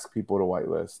to ask people to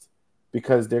whitelist?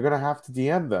 Because they're going to have to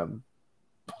DM them.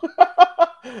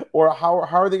 Or how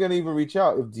are they going to even reach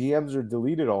out if DMs are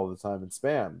deleted all the time and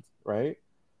spammed, right?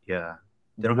 Yeah.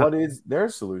 What is their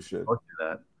solution? Go through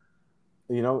that.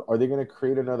 You know, are they going to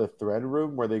create another thread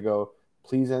room where they go,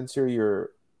 please enter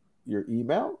your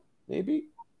email, maybe?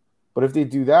 But if they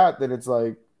do that, then it's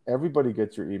like everybody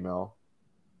gets your email.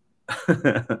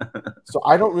 So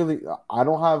I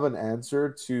don't have an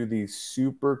answer to the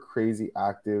super crazy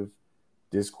active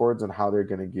Discords on how they're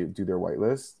going to do their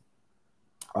whitelist.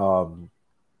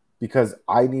 Because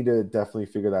I need to definitely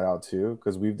figure that out too,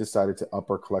 because we've decided to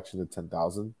up our collection to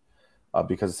 10,000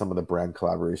 because of some of the brand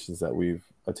collaborations that we've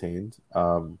attained.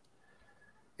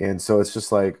 And so it's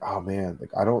just like, oh man,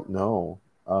 like I don't know.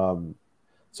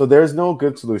 So there's no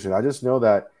good solution. I just know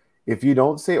that if you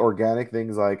don't say organic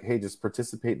things like, hey, just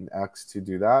participate in X to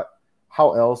do that,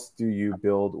 how else do you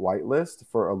build whitelist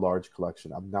for a large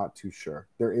collection? I'm not too sure.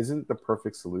 There isn't the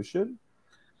perfect solution,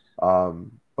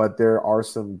 but there are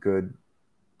some good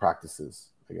practices,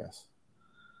 I guess.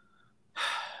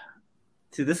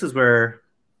 See, this is where,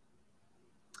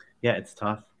 yeah, it's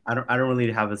tough. I don't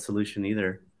really have a solution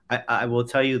either. I will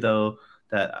tell you though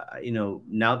that you know,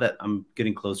 now that I'm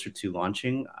getting closer to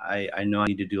launching, I know I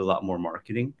need to do a lot more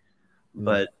marketing,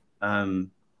 but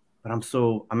I'm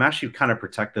actually kind of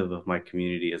protective of my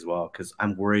community as well, because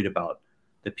I'm worried about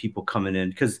the people coming in,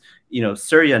 because you know,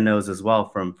 Surya knows as well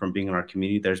from being in our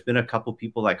community. There's been a couple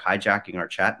people like hijacking our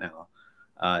chat now.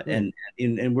 And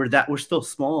we're still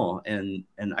small, and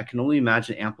I can only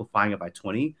imagine amplifying it by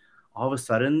 20. All of a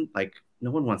sudden, like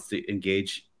no one wants to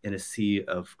engage in a sea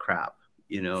of crap,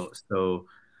 you know. So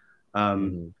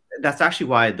that's actually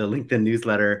why the LinkedIn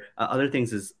newsletter. Other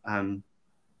things is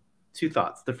two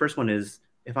thoughts. The first one is,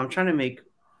 if I'm trying to make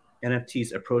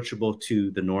NFTs approachable to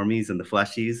the normies and the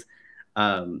fleshies,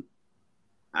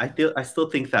 I still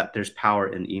think that there's power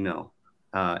in email,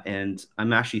 and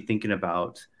I'm actually thinking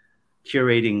about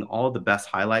curating all the best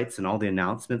highlights and all the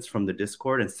announcements from the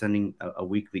Discord and sending a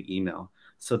weekly email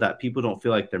so that people don't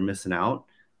feel like they're missing out.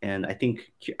 And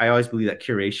I always believe that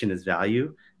curation is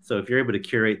value. So if you're able to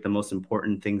curate the most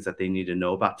important things that they need to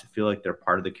know about to feel like they're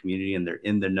part of the community and they're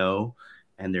in the know,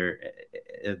 and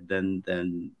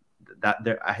then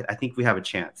I think we have a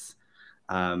chance.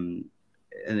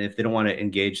 And if they don't want to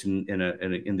engage in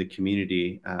the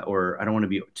community, or I don't want to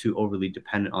be too overly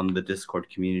dependent on the Discord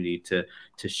community to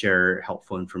share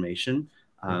helpful information,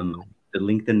 the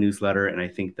LinkedIn newsletter and I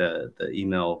think the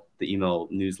email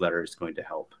newsletter is going to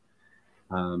help.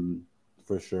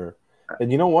 For sure.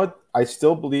 And you know what? I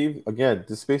still believe, again,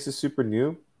 this space is super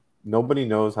new. Nobody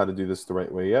knows how to do this the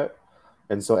right way yet.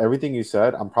 And so everything you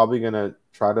said, I'm probably going to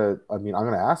try to, I'm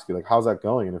going to ask you, like, how's that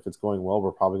going? And if it's going well,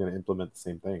 we're probably going to implement the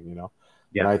same thing, you know?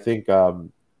 Yeah. And I think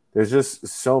there's just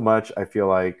so much, I feel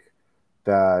like,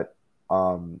 that,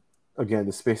 again,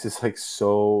 the space is like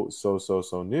so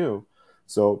new.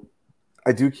 So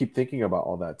I do keep thinking about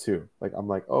all that too. Like, I'm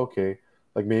like, oh, okay,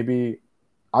 like maybe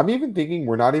I'm even thinking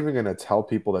we're not even going to tell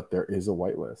people that there is a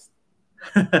whitelist.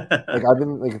 Like, I've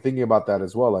been like thinking about that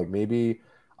as well. Like, maybe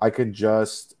I could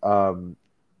just,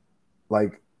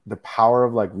 like, the power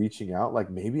of like reaching out, like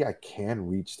maybe I can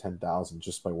reach 10,000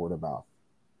 just by word of mouth.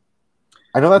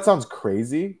 I know that sounds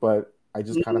crazy, but I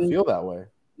just kind of feel that way.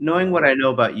 Knowing what I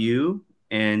know about you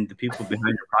and the people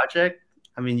behind your project,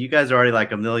 I mean, you guys are already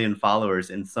like 1 million followers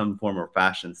in some form or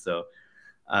fashion. So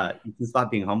you can stop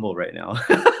being humble right now.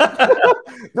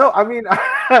 No, I mean,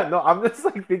 no, I'm just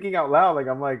like thinking out loud. Like,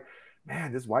 I'm like,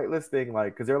 man, this whitelist thing,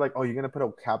 like, because they're like, oh, you're going to put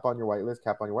a cap on your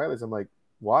whitelist. I'm like,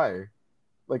 why?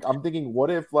 Like, I'm thinking,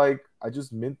 what if like I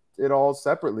just mint it all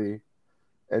separately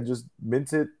and just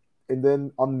mint it, and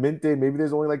then on mint day maybe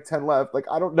there's only like 10 left. Like,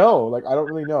 I don't know. Like, I don't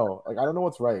really know. Like, I don't know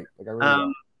what's right. Like, I really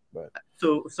don't. But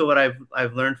so what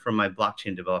I've learned from my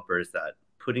blockchain developer is that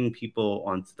putting people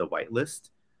onto the whitelist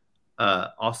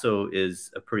also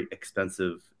is a pretty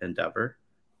expensive endeavor,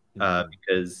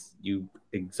 because you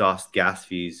exhaust gas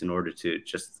fees in order to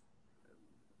just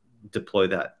deploy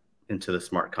that into the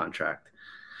smart contract.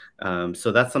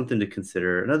 So that's something to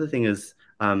consider. Another thing is,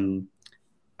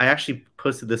 I actually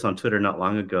posted this on Twitter not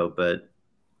long ago, but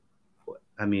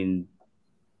I mean,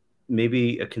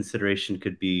 maybe a consideration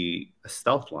could be a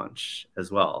stealth launch as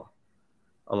well.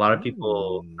 A lot of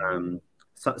people,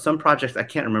 some projects, I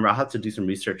can't remember, I'll have to do some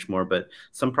research more, but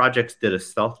some projects did a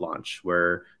stealth launch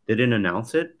where they didn't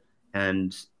announce it.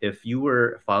 And if you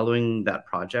were following that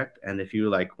project, and if you were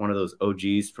like one of those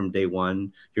OGs from day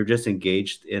one, you're just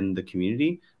engaged in the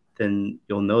community, then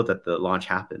you'll know that the launch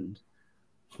happened.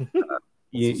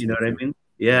 You know what I mean?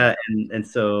 Yeah. And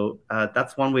so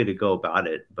that's one way to go about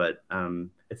it, but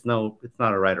it's not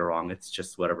a right or wrong. It's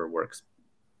just whatever works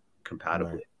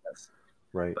compatibly.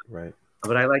 Right.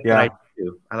 But I like that idea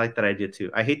too. I like that idea too.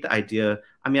 I hate the idea.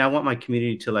 I mean, I want my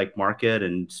community to like market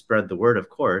and spread the word, of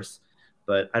course,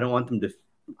 but I don't want them to,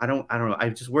 I don't know. I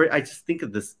just think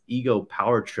of this ego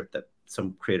power trip that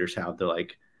some creators have. They're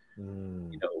like,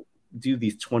 you know, do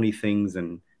these 20 things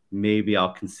and maybe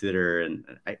I'll consider. And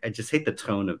I just hate the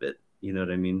tone of it. You know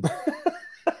what I mean?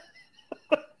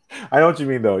 I know what you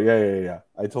mean though. Yeah.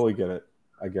 I totally get it.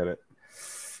 I get it.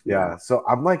 Yeah. So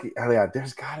I'm like, yeah,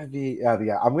 there's gotta be,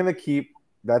 yeah. I'm going to keep,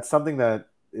 that's something that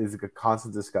is a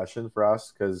constant discussion for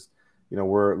us, because, you know,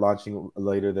 we're launching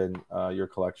later than your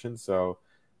collection. So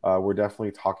we're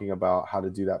definitely talking about how to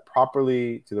do that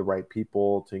properly, to the right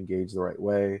people, to engage the right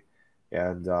way.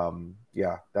 And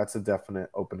yeah, that's a definite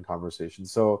open conversation.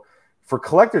 So for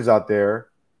collectors out there,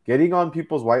 getting on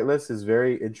people's whitelist is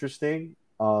very interesting.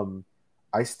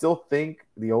 I still think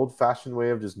the old-fashioned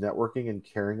way of just networking and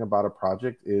caring about a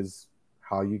project is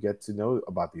how you get to know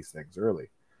about these things early,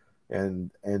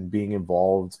 and being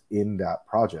involved in that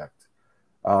project.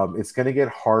 It's going to get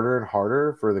harder and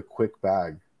harder for the quick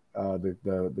bag,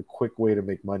 the quick way to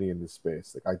make money in this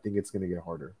space. Like, I think it's going to get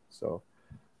harder. So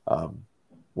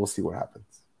we'll see what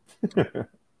happens.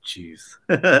 Jeez.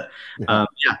 Yeah,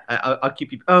 I'll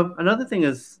keep you. Another thing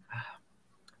is,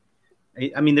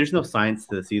 I mean, there's no science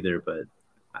to this either, but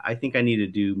I think I need to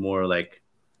do more like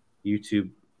YouTube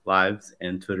lives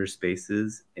and Twitter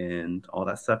Spaces and all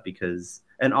that stuff, because,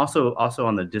 and also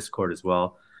on the Discord as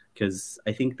well, because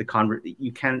I think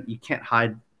you can't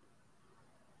hide.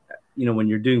 You know, when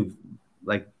you're doing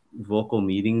like vocal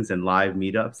meetings and live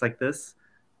meetups like this,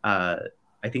 I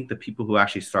think the people who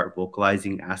actually start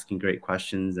vocalizing, asking great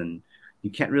questions, and you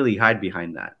can't really hide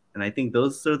behind that. And I think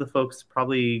those are the folks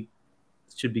probably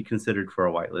should be considered for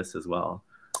a whitelist as well.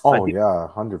 So yeah,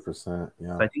 100%.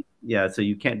 Yeah. So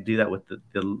you can't do that with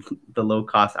the low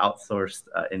cost outsourced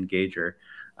engager.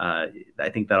 I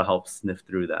think that'll help sniff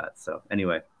through that. So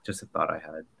anyway, just a thought I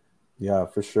had. Yeah,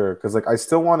 for sure. Because like I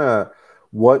still want to.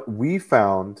 What we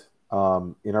found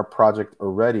in our project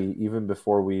already, even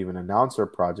before we even announced our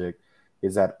project,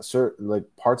 is that certain like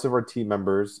parts of our team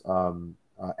members. I'm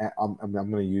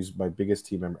going to use my biggest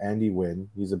team member, Andy Wynn.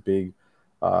 He's a big,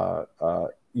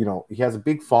 he has a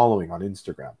big following on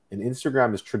Instagram, and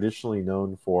Instagram is traditionally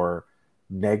known for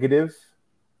negative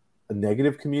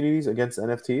communities against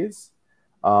NFTs,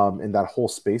 in that whole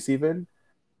space even.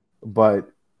 But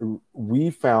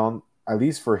we found, at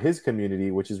least for his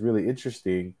community, which is really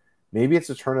interesting, maybe it's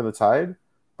a turn of the tide,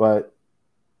 but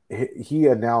he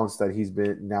announced that he's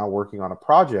been now working on a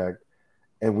project,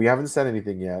 and we haven't said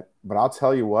anything yet, but I'll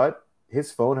tell you what,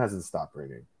 his phone hasn't stopped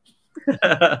ringing.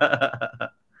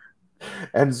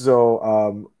 And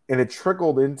so, and it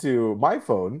trickled into my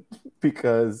phone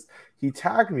because he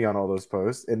tagged me on all those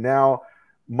posts. And now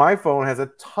my phone has a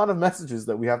ton of messages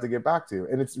that we have to get back to.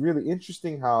 And it's really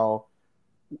interesting how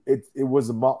it was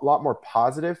a lot more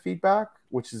positive feedback,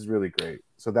 which is really great.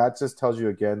 So that just tells you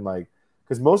again, like,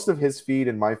 because most of his feed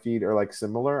and my feed are like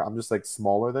similar. I'm just like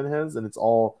smaller than his, and it's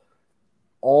all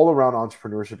around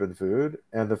entrepreneurship and food.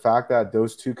 And the fact that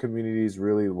those two communities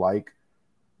really like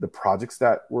the projects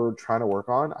that we're trying to work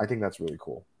on, I think that's really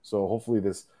cool. So hopefully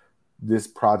this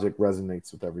project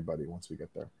resonates with everybody once we get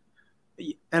there.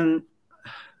 And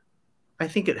I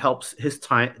think it helps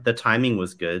the timing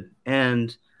was good.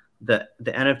 And the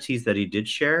NFTs that he did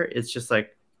share, it's just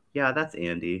like, yeah, that's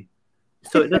Andy.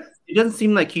 So it doesn't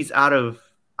seem like he's out of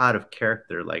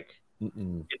character. Like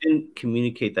it didn't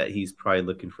communicate that he's probably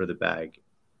looking for the bag.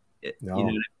 No. You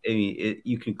know, I mean,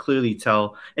 you can clearly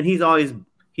tell. And he's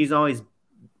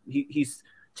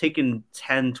taken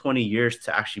 10, 20 years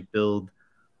to actually build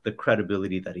the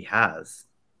credibility that he has.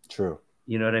 True.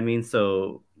 You know what I mean?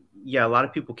 So yeah, a lot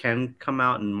of people can come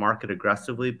out and market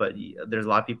aggressively, but there's a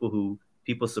lot of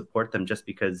people support them just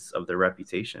because of their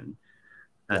reputation.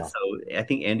 And so I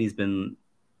think Andy's been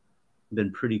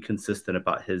pretty consistent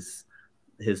about his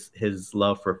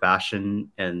love for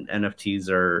fashion, and NFTs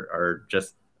are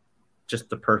just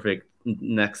the perfect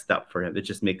next step for him. It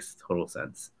just makes total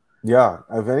sense. Yeah.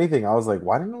 If anything, I was like,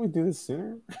 why didn't we do this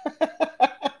sooner?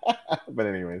 But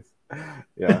anyways,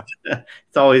 yeah.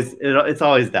 it's always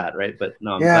that, right? But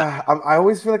no. Yeah, I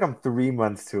always feel like I'm 3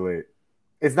 months too late.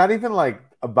 It's not even like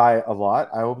by a lot.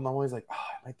 I'm always like, oh,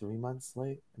 am I 3 months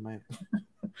late? Am I?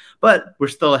 But we're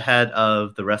still ahead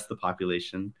of the rest of the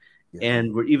population,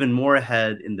 and we're even more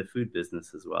ahead in the food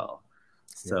business as well.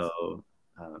 So,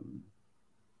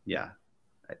 yeah,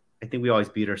 I think we always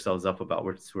beat ourselves up about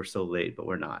we're so late, but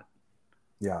we're not.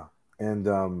 Yeah, and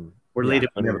we're late if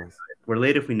we never. We're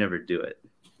late if we never do it.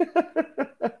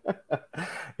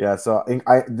 Yeah, so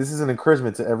this is an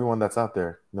encouragement to everyone that's out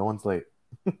there. No one's late.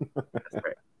 That's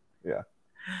right. Yeah.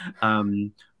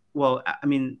 Well, I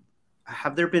mean,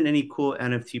 have there been any cool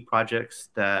NFT projects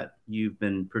that you've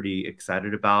been pretty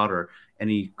excited about, or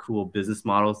any cool business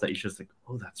models that you're just like,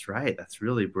 oh, that's right, that's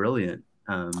really brilliant?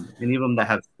 Any of them that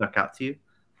have stuck out to you?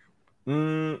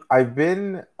 I've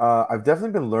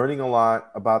definitely been learning a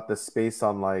lot about the space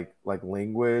on like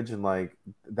language, and like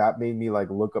that made me like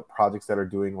look up projects that are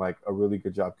doing like a really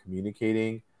good job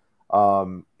communicating.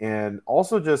 And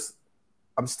also just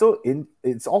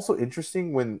it's also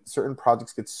interesting when certain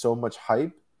projects get so much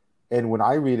hype, and when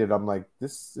I read it, I'm like,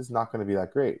 this is not going to be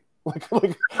that great. like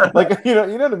you know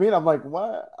what I mean? I'm like,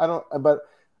 what? But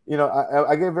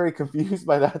I get very confused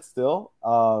by that still.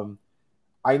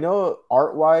 I know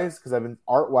art-wise, because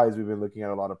we've been looking at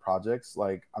a lot of projects.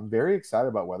 Like, I'm very excited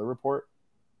about Weather Report.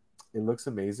 It looks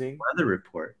amazing. Weather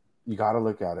Report. You got to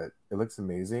look at it. It looks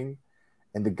amazing.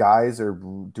 And the guys are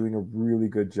doing a really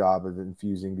good job of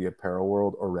infusing the apparel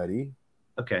world already.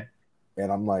 Okay.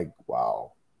 And I'm like,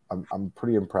 wow. I'm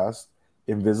pretty impressed.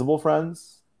 Invisible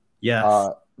Friends. Yes.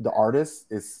 The artist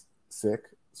is sick.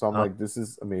 So I'm like, this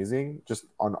is amazing. Just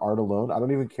on art alone, I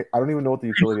don't even care. I don't even know what the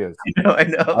utility is. I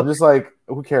know. I'm just like,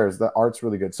 who cares? The art's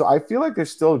really good. So I feel like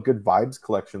there's still good vibes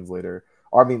collections later.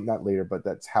 Or I mean, not later, but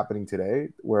that's happening today,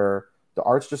 where the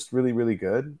art's just really, really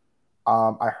good.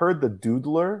 I heard the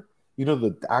doodler,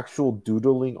 the actual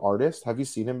doodling artist. Have you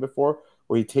seen him before?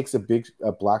 Where he takes a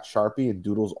black Sharpie and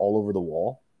doodles all over the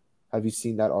wall. Have you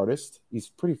seen that artist? He's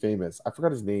pretty famous. I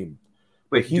forgot his name.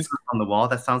 Wait, he's on the wall?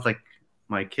 That sounds like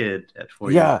my kid at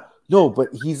 4 years. Yeah, no, but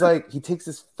he's like, he takes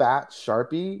this fat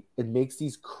Sharpie and makes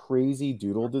these crazy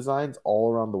doodle designs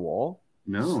all around the wall.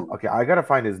 No. Okay, I gotta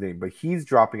find his name, but he's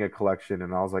dropping a collection,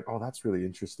 and I was like, oh, that's really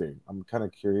interesting. I'm kind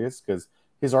of curious because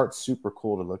his art's super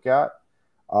cool to look at.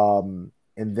 And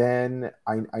then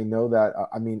I know that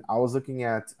I was looking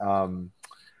at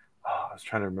I was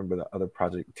trying to remember the other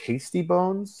project, Tasty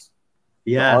Bones.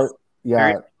 The Yes. art,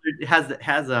 Very, yeah, it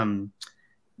has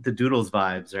the Doodles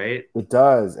vibes, right? it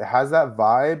does. It has that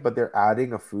vibe, but they're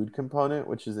adding a food component,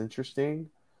 which is interesting.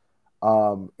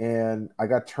 And I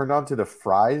got turned on to the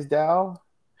Fries DAO,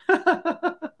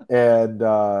 and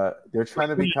they're trying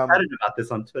to We become, chatted about this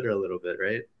on Twitter a little bit,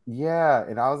 right? yeah.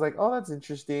 And I was like, oh, that's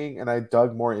interesting. And I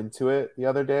dug more into it the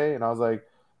other day, and I was like,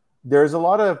 there's a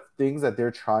lot of things that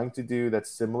they're trying to do that's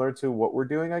similar to what we're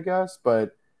doing, I guess,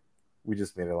 but we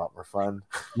just made it a lot more fun.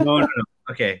 No, no, no.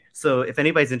 Okay, so if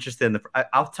anybody's interested in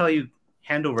I'll tell you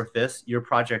hand over fist, your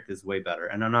project is way better,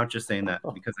 and I'm not just saying that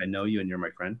because I know you and you're my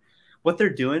friend. What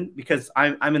they're doing, because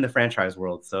I'm in the franchise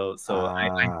world,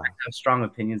 I have strong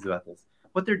opinions about this.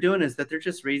 What they're doing is that they're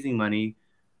just raising money,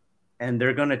 and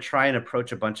they're going to try and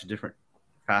approach a bunch of different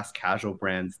fast casual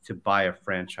brands to buy a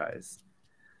franchise.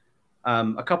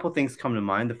 A couple of things come to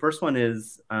mind. The first one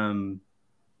is I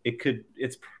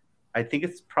think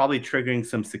it's probably triggering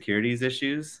some securities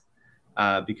issues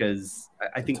because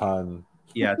I think,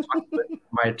 yeah,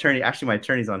 my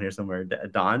attorney's on here somewhere,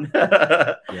 Don.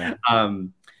 Yeah.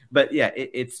 But yeah,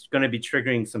 it's going to be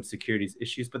triggering some securities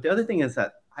issues. But the other thing is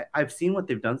that I've seen what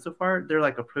they've done so far. They're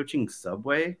like approaching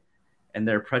Subway, and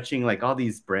they're approaching like all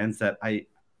these brands that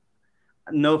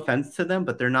no offense to them,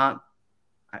 but they're not.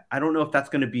 I don't know if that's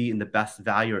going to be in the best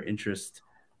value or interest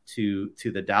to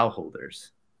the DAO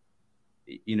holders.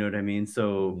 You know what I mean?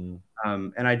 So,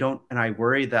 and I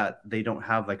worry that they don't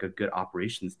have like a good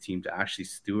operations team to actually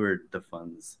steward the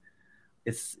funds.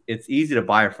 It's easy to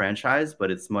buy a franchise, but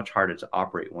it's much harder to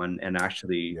operate one and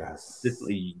actually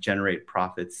consistently generate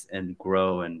profits and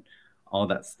grow and all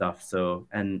that stuff. So,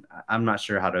 and I'm not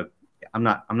sure how to. I'm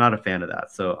not a fan of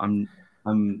that. So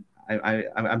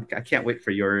I can't wait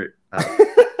for your.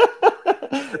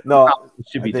 No,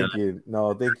 should be thank done. you.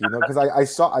 No, thank you. No, because I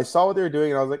saw what they were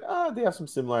doing, and I was like, they have some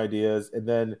similar ideas. And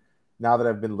then now that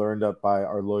I've been learned up by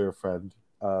our lawyer friend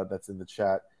that's in the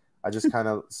chat, I just kind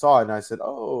of saw it and I said,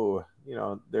 oh,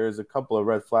 there's a couple of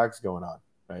red flags going on,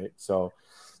 right? So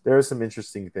there are some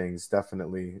interesting things,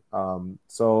 definitely.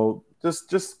 So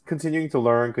just continuing to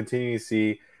learn, continuing to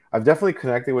see. I've definitely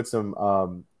connected with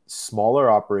some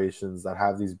smaller operations that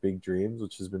have these big dreams,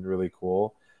 which has been really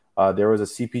cool. There was a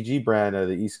CPG brand at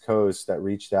the East Coast that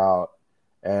reached out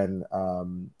and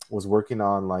was working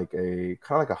on like a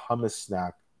kind of like a hummus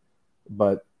snack,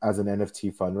 but as an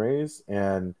NFT fundraise.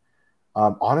 And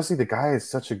honestly, the guy is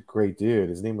such a great dude.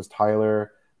 His name was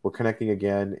Tyler. We're connecting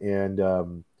again,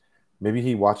 and maybe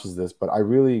he watches this, but I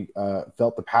really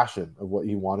felt the passion of what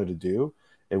he wanted to do.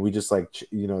 And we just like,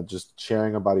 just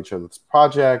sharing about each other's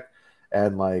project.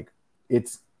 And like,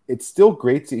 it's still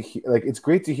great to hear. Like, it's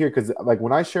great to hear because like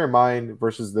when I share mine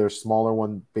versus their smaller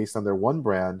one based on their one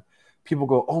brand, people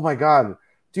go, oh my God,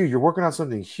 dude, you're working on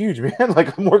something huge, man.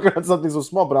 Like I'm working on something so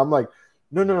small, but I'm like,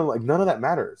 no, like none of that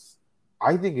matters.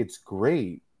 I think it's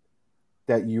great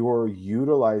that you're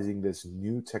utilizing this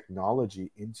new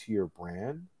technology into your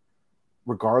brand,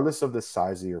 regardless of the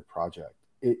size of your project.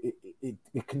 It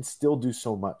can still do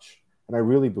so much. And I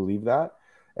really believe that.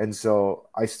 And so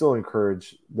I still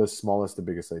encourage the smallest to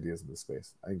biggest ideas in this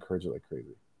space. I encourage it like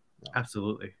crazy. Yeah.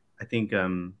 Absolutely. I think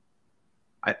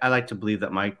I like to believe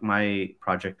that my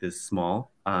project is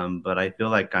small, but I feel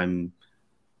like I'm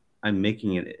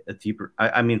making it a deeper.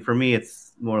 I mean, for me,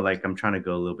 it's more like I'm trying to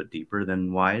go a little bit deeper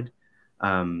than wide.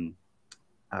 But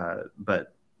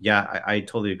yeah, I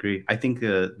totally agree. I think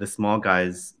the small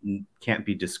guys can't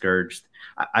be discouraged.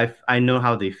 I know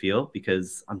how they feel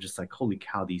because I'm just like, holy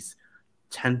cow, these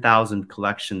 10,000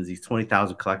 collections, these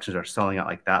 20,000 collections are selling out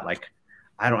like that. Like,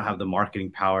 I don't have the marketing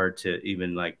power to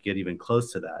even like get even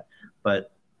close to that.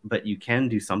 But you can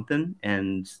do something,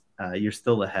 and you're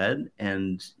still ahead.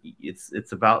 And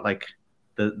it's about like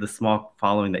the small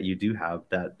following that you do have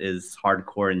that is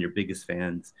hardcore and your biggest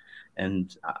fans.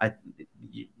 And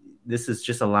this is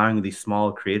just allowing these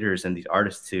small creators and these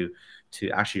artists to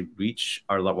actually reach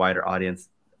our wider audience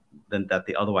than that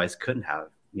they otherwise couldn't have.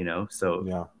 So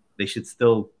yeah. They should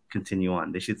still continue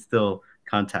on. They should still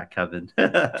contact Kevin.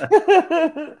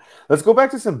 Let's go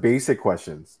back to some basic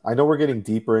questions. I know we're getting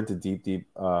deeper into deep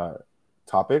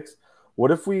topics. What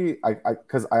if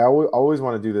because I always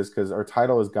want to do this because our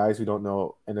title is Guys Who Don't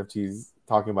Know NFTs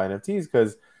Talking About NFTs,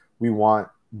 because we want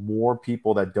more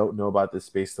people that don't know about this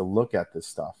space to look at this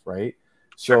stuff, right?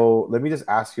 Sure. So let me just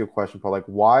ask you a question, Paul. Like,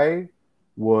 why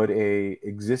would a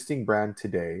existing brand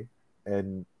today,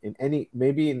 and in any,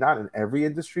 maybe not in every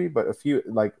industry, but a few,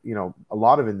 like, a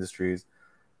lot of industries,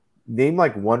 name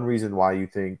like one reason why you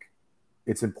think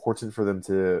it's important for them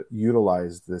to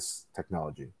utilize this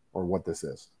technology or what this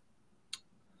is?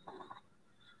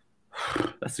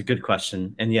 That's a good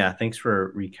question. And yeah, thanks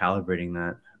for recalibrating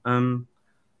that. Um,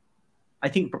 I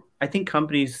think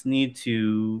companies need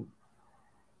to,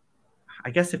 I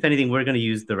guess if anything, we're going to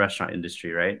use the restaurant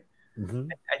industry, right? Hmm.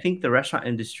 I think the restaurant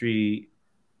industry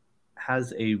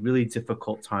has a really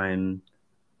difficult time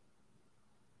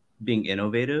being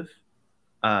innovative.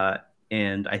 Uh,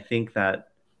 and I think that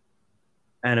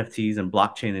NFTs and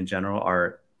blockchain in general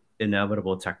are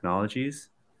inevitable technologies.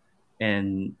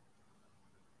 And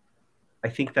I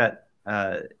think that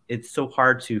it's so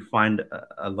hard to find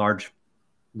a large,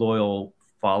 loyal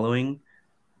following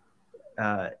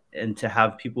and to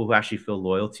have people who actually feel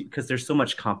loyalty because there's so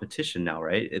much competition now,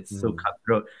 right? It's so Mm.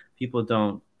 cutthroat. People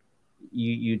don't.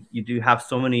 You do have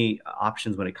so many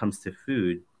options when it comes to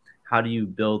food. How do you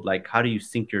build like how do you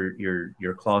sink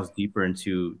your claws deeper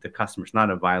into the customers? Not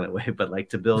in a violent way, but like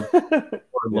to build more Yeah.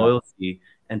 loyalty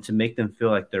and to make them feel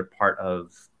like they're part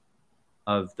of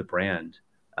the brand.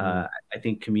 Mm. I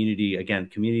think community again,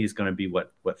 community is going to be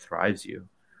what thrives you,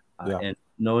 Yeah. and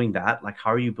knowing that, like,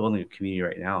 how are you building a community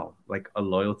right now? Like a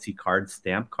loyalty card,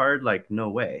 stamp card, like no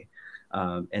way.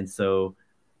 And so,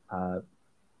 uh,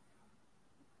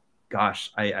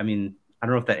 gosh, I mean, I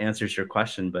don't know if that answers your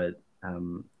question, but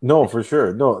No, for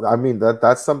sure. No, I mean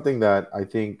that's something that I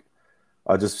think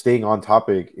just staying on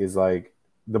topic is like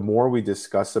the more we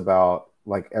discuss about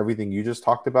like everything you just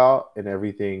talked about and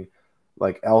everything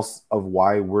like else of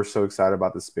why we're so excited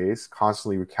about the space,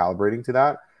 constantly recalibrating to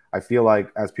that. I feel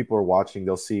like as people are watching,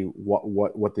 they'll see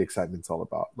what the excitement's all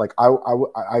about. Like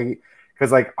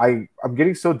because like I'm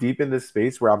getting so deep in this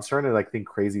space where I'm starting to like think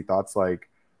crazy thoughts like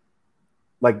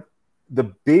the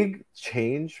big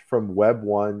change from web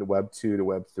 1 web 2 to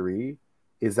web 3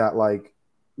 is that like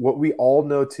what we all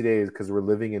know today is because we're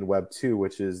living in web 2,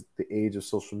 which is the age of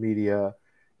social media,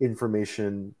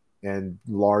 information, and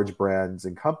large brands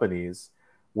and companies,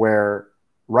 where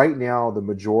right now the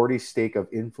majority stake of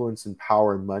influence and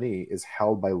power and money is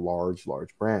held by large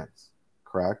brands.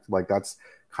 Correct? Like that's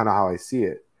kind of how I see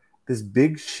it. This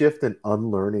big shift and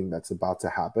unlearning that's about to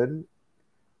happen,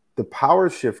 the power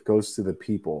shift goes to the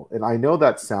people. And I know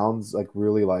that sounds like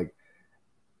really like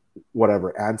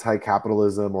whatever,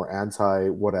 anti-capitalism or anti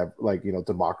whatever, like,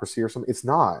 democracy or something. It's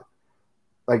not.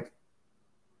 Like,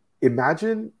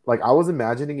 imagine, like, I was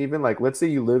imagining even like, let's say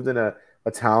you lived in a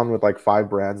town with like 5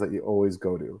 brands that you always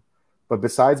go to. But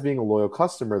besides being a loyal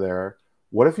customer there,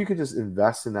 what if you could just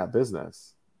invest in that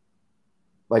business?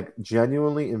 Like,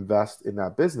 genuinely invest in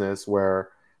that business where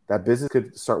that business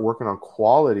could start working on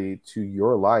quality to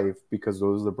your life because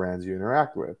those are the brands you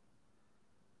interact with.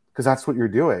 Because that's what you're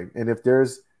doing. And if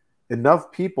there's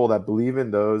enough people that believe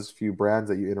in those few brands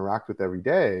that you interact with every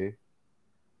day,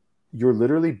 you're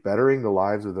literally bettering the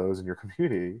lives of those in your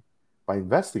community by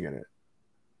investing in it.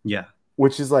 yeah,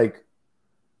 Which is like,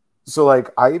 so like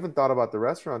I even thought about the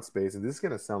restaurant space, and this is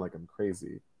gonna sound like I'm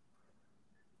crazy,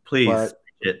 please. but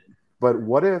It,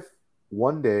 what if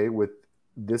one day with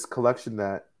this collection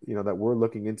that that we're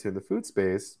looking into in the food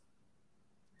space,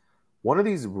 one of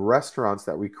these restaurants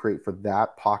that we create for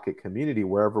that pocket community,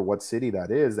 wherever what city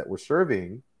that is that we're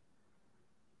serving,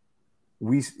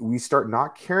 we start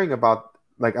not caring about,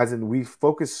 like, as in we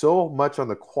focus so much on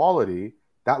the quality,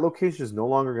 that location is no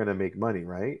longer going to make money,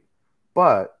 right?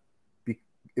 But be,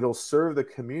 it'll serve the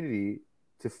community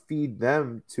to feed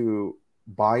them to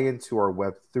buy into our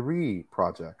web3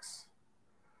 projects.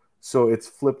 So it's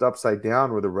flipped upside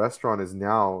down where the restaurant is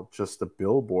now just a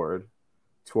billboard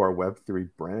to our web3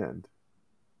 brand.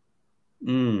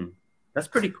 mm, that's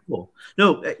pretty cool.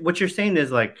 No, what you're saying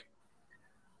is like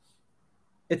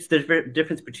it's the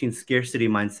difference between scarcity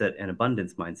mindset and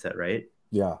abundance mindset, right?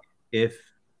 Yeah. If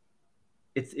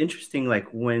it's interesting, like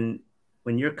when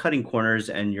you're cutting corners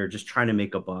and you're just trying to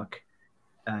make a buck,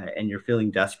 and you're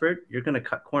feeling desperate, you're going to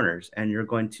cut corners and you're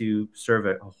going to serve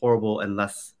a horrible and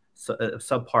less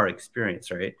subpar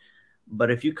experience, right? But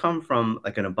if you come from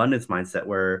like an abundance mindset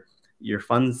where your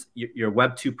funds, your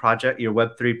Web 2 project, your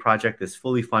Web 3 project is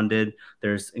fully funded,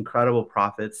 there's incredible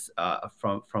profits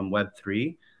from Web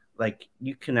 3, like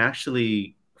you can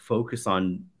actually focus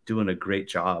on doing a great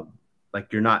job.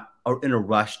 Like you're not in a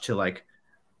rush to like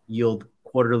yield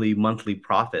quarterly, monthly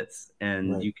profits,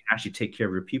 and Right. you can actually take care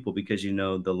of your people because you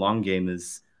know the long game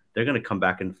is they're going to come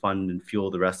back and fund and fuel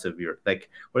the rest of your like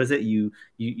what is it you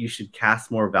should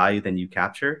cast more value than you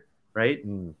capture, right?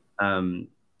 Mm. um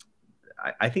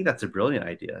I think that's a brilliant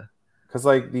idea. Because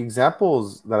like the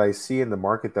examples that I see in the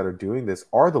market that are doing this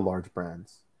are the large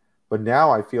brands, but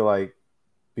now I feel like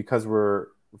because we're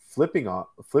flipping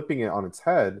it on its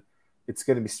head, it's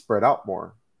going to be spread out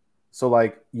more. So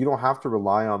like you don't have to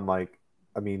rely on, like,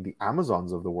 I mean, the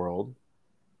Amazons of the world.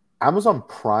 Amazon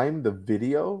Prime,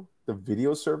 the the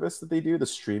video service that they do, the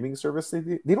streaming service they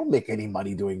do, they don't make any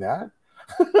money doing that.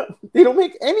 They don't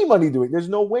make any money doing. There's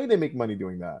no way they make money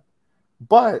doing that.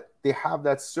 But they have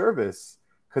that service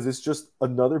because it's just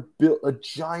another a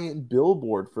giant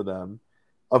billboard for them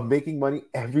of making money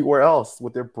everywhere else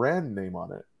with their brand name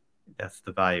on it. That's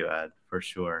the value add for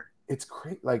sure. It's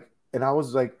great. Like, and I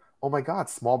was like, oh my God,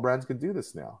 small brands can do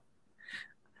this now.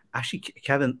 Actually,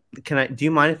 Kevin, do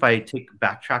you mind if I take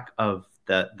backtrack of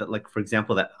the like, for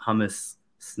example, that hummus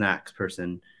snacks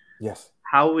person? Yes.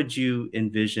 How would you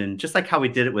envision, just like how we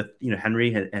did it with,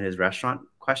 Henry and his restaurant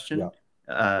question?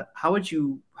 Yeah.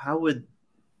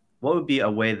 What would be a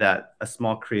way that a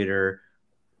small creator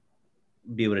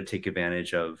be able to take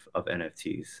advantage of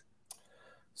NFTs?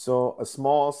 So a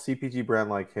small CPG brand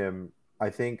like him, I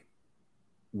think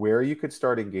where you could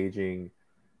start engaging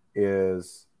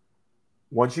is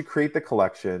once you create the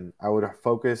collection, I would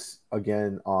focus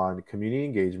again on community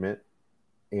engagement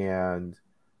and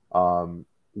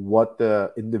what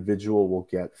the individual will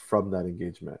get from that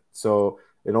engagement. So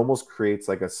it almost creates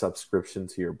like a subscription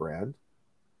to your brand,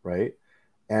 right?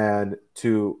 And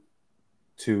to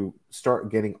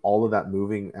start getting all of that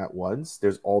moving at once,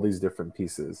 there's all these different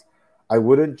pieces. I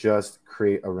wouldn't just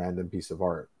create a random piece of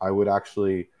art. I would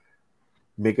actually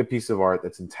make a piece of art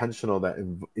that's intentional, that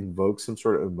invokes some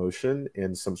sort of emotion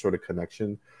and some sort of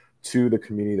connection to the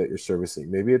community that you're servicing.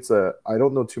 Maybe it's I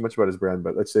don't know too much about his brand,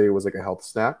 but let's say it was like a health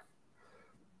snack.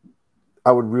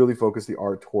 I would really focus the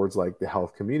art towards like the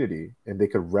health community, and they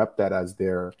could rep that as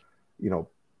their,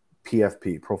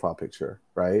 PFP, profile picture,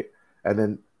 right? And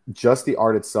then just the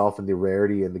art itself and the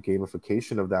rarity and the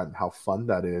gamification of that and how fun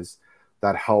that is,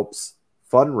 that helps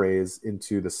fundraise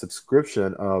into the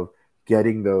subscription of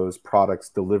getting those products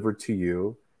delivered to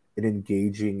you and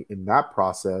engaging in that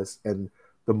process. And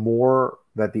the more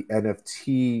that the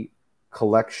NFT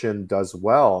collection does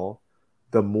well,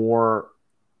 the more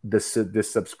this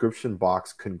subscription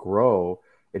box can grow.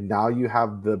 And now you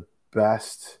have the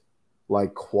best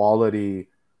like quality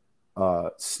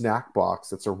snack box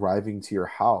that's arriving to your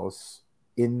house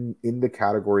in the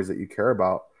categories that you care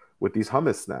about with these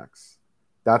hummus snacks.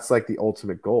 That's like the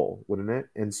ultimate goal, wouldn't it?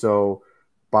 And so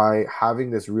by having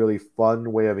this really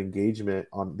fun way of engagement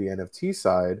on the NFT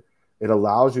side, it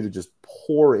allows you to just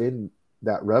pour in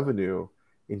that revenue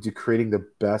into creating the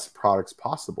best products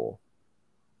possible.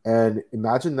 And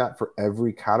imagine that for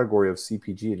every category of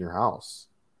CPG in your house.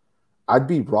 I'd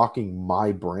be rocking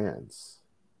my brands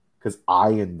because I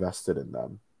invested in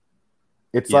them.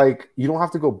 It's like you don't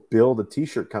have to go build a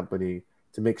t-shirt company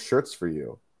to make shirts for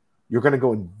you. You're going to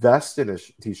go invest in a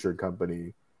t-shirt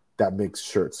company that makes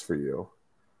shirts for you.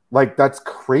 Like, that's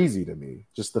crazy to me.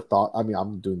 Just the thought. I mean,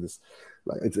 I'm doing this.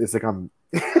 It's like I'm,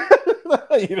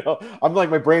 I'm like,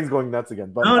 my brain's going nuts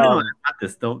again. But no, I got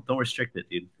this. Don't restrict it,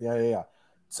 dude. Yeah.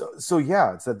 So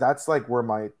yeah, so that's like where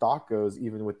my thought goes,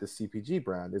 even with the CPG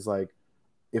brand, is like,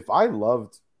 if I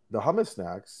loved the hummus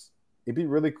snacks, it'd be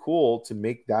really cool to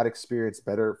make that experience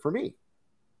better for me,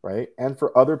 right? And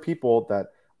for other people that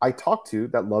I talk to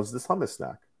that loves this hummus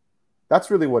snack.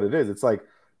 That's really what it is. It's like,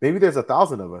 maybe there's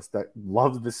 1,000 of us that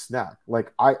love this snack.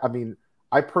 Like, I mean,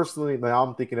 I personally, now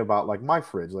I'm thinking about like my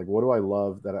fridge. Like, what do I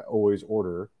love that I always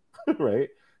order, right?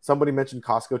 Somebody mentioned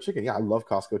Costco chicken. Yeah, I love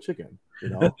Costco chicken.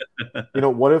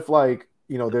 What if like,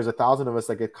 there's 1,000 of us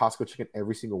that get Costco chicken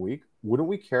every single week? Wouldn't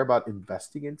we care about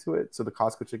investing into it so the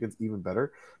Costco chicken's even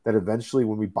better? That eventually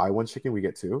when we buy one chicken, we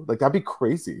get two? Like, that'd be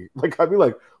crazy. Like, I'd be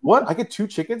like, what? I get 2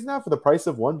 chickens now for the price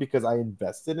of one because I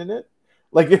invested in it?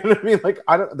 Like, you know what I mean? Like,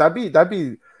 that'd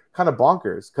be kind of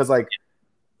bonkers. Cause like,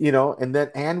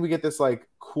 and we get this like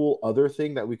cool other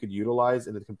thing that we could utilize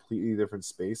in a completely different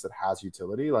space that has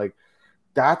utility. Like,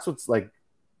 that's what's like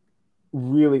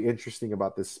really interesting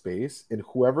about this space. And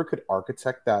whoever could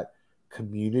architect that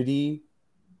community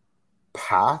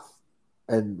path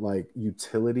and like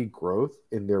utility growth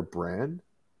in their brand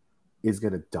is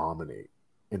going to dominate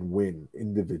and win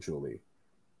individually.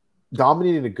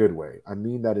 Dominate in a good way. I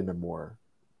mean that in a more,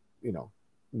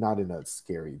 not in a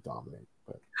scary dominate,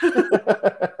 but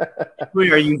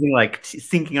we are using like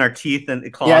sinking our teeth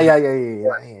and claws. Yeah.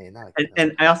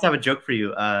 And I also have a joke for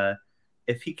you.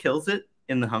 If he kills it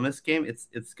in the hummus game, it's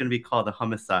going to be called a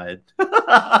homicide.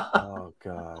 Oh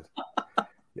God.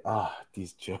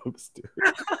 These jokes, dude.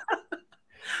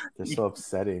 They're so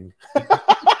upsetting.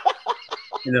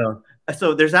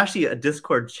 So there's actually a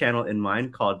Discord channel in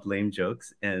mine called Lame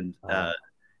Jokes, and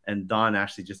Don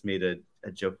actually just made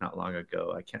a joke not long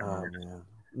ago. I can't remember. Man.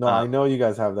 No, I know you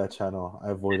guys have that channel.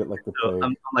 I avoid it like the plague.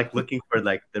 I'm like looking for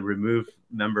like the remove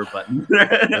member button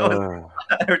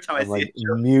every time I see like, a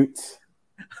joke. Mute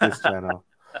this channel.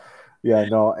 Yeah,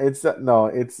 no,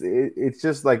 it's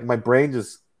just like my brain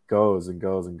just goes and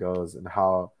goes and goes, and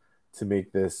how to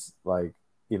make this like,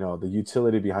 the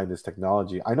utility behind this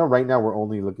technology. I know right now we're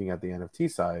only looking at the NFT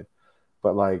side,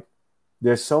 but like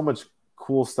there's so much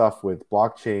cool stuff with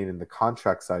blockchain and the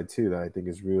contract side too that I think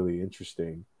is really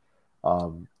interesting.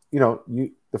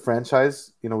 The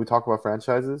franchise, we talk about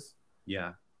franchises.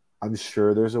 Yeah. I'm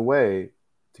sure there's a way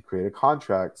to create a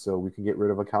contract so we can get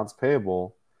rid of accounts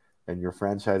payable, and your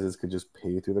franchises could just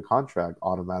pay through the contract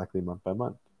automatically month by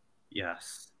month.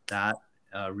 Yes, that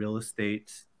real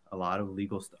estate, a lot of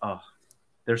legal stuff. Oh,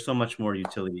 there's so much more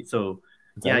utility. So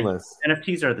It's yeah, endless.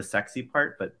 NFTs are the sexy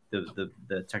part, but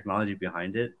the technology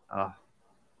behind it,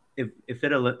 if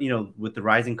it, with the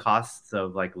rising costs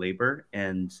of like labor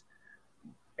and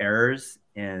errors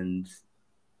and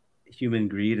human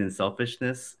greed and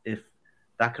selfishness, if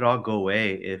that could all go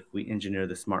away if we engineer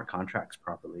the smart contracts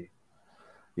properly.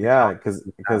 Yeah, because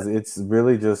it's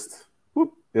really just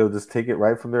whoop, it'll just take it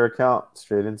right from their account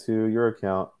straight into your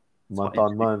account month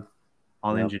on month.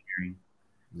 All Yep. engineering.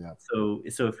 Yeah. So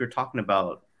if you're talking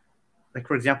about, like,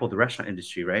 for example, the restaurant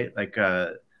industry, right? Like,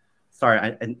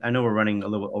 sorry, I know we're running a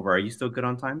little bit over. Are you still good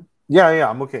on time? Yeah,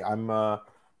 I'm okay. Let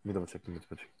me double check.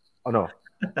 Oh no,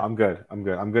 I'm good. I'm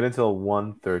good until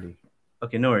 1:30.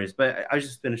 Okay, no worries. But I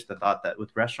just finished the thought that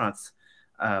with restaurants,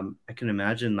 I can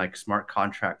imagine like smart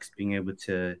contracts being able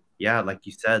to, yeah, like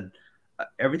you said,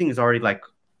 everything is already like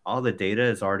all the data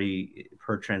is already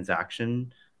per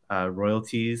transaction.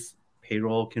 Royalties,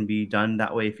 payroll can be done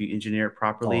that way if you engineer it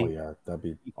properly. Oh yeah, that'd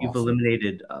be You've awesome.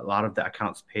 eliminated a lot of the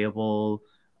accounts payable,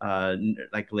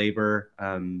 like labor.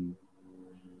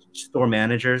 Store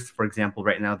managers, for example,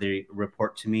 right now they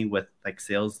report to me with like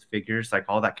sales figures, like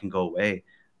all that can go away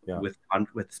Yeah. with smart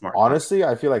contracts. Honestly,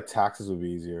 I feel like taxes would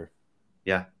be easier.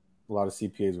 Yeah. A lot of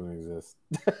CPAs wouldn't exist.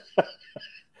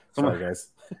 Someone, Sorry,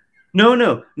 guys. no.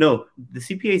 The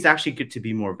CPAs actually get to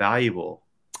be more valuable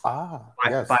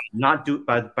Yes.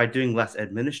 by doing less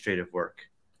administrative work.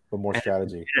 But more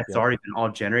strategy. It's already been all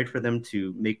generated for them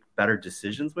to make better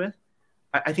decisions with.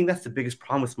 I think that's the biggest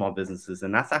problem with small businesses,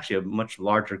 and that's actually a much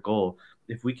larger goal.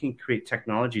 If we can create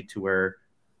technology to where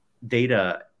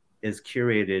data is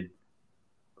curated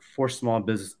for small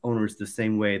business owners the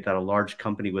same way that a large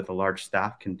company with a large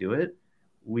staff can do it,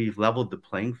 we've leveled the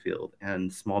playing field,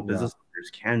 and small business owners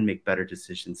can make better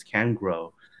decisions, can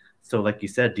grow. So like you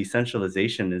said,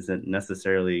 decentralization isn't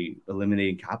necessarily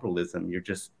eliminating capitalism. You're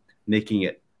just making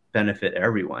it benefit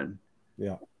everyone.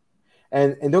 Yeah.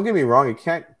 And don't get me wrong, it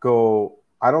can't go.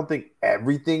 I don't think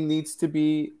everything needs to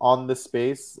be on the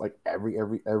space, like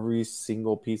every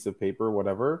single piece of paper,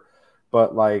 whatever.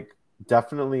 But like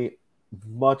definitely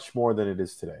much more than it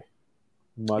is today.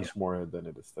 Much more than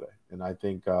it is today. And I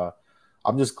think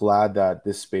I'm just glad that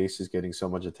this space is getting so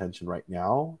much attention right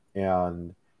now,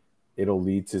 and it'll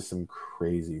lead to some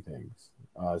crazy things.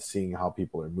 Seeing how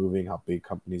people are moving, how big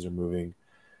companies are moving,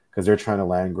 because they're trying to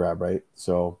land grab, right?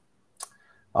 So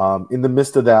in the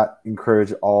midst of that,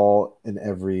 encourage all and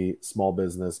every small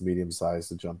business, medium size,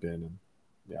 to jump in, and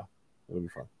yeah, it'll be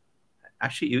fun.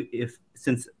 Actually,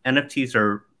 since NFTs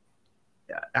are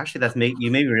actually, you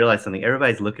made me realize something.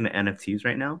 Everybody's looking at NFTs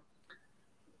right now.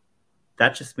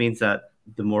 That just means that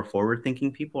the more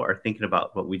forward-thinking people are thinking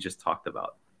about what we just talked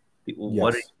about.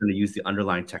 What are you going to use the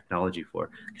underlying technology for?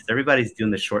 Because everybody's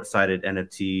doing the short-sighted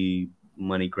NFT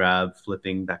money grab,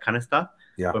 flipping, that kind of stuff.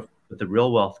 Yeah. But the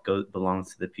real wealth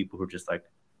belongs to the people who are just like,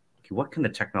 okay, what can the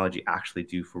technology actually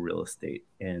do for real estate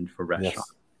and for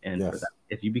restaurants? And for that,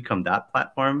 if you become that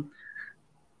platform,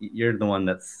 you're the one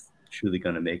that's truly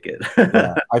going to make it.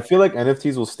 Yeah, I feel like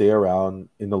NFTs will stay around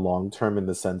in the long term, in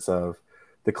the sense of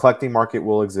the collecting market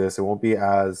will exist. It won't be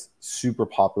as super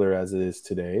popular as it is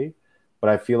today, but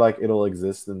I feel like it'll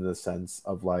exist in the sense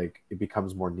of like it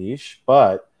becomes more niche.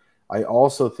 But I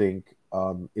also think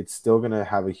it's still going to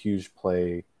have a huge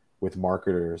play with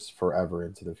marketers forever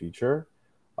into the future,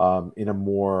 in a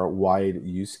more wide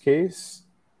use case.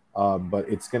 But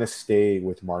it's going to stay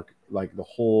with like the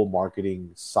whole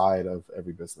marketing side of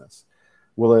every business.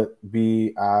 Will it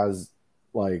be as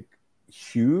like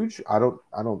huge? I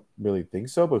don't really think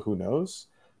so, but who knows?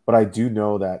 But I do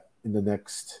know that in the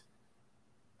next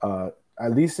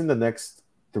at least in the next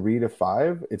 3 to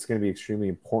 5, it's going to be extremely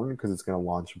important, because it's going to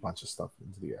launch a bunch of stuff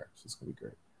into the air. So it's going to be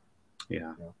great.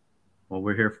 Yeah. Well,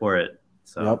 we're here for it.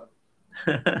 So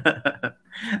yep.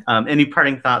 Any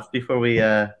parting thoughts before we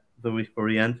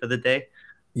end for the day?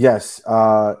 Yes.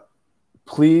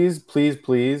 Please,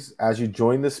 as you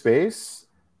join the space,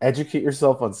 educate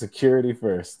yourself on security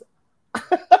first.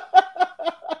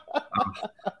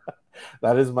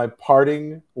 That is my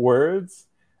parting words.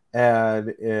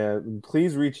 And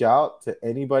please reach out to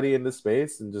anybody in the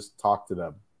space and just talk to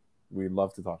them. We'd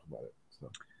love to talk about it. So.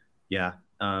 Yeah.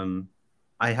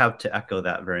 I have to echo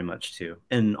that very much too.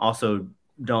 And also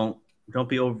don't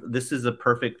be over. This is a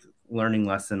perfect learning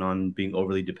lesson on being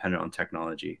overly dependent on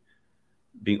technology,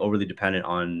 being overly dependent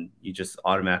on, you just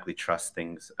automatically trust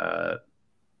things.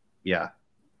 Yeah.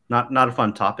 Not a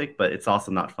fun topic, but it's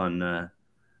also not fun,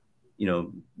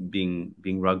 being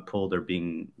rug pulled or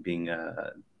being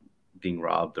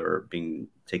robbed or being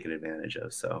taken advantage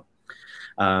of. So,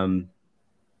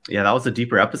 yeah, that was a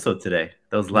deeper episode today.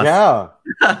 That was less. Yeah.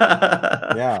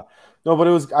 Yeah. No, but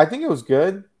I think it was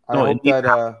good. I hope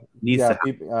that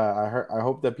people I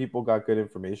hope that people got good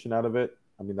information out of it.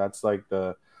 I mean, that's like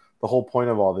the whole point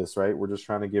of all this, right? We're just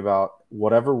trying to give out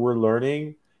whatever we're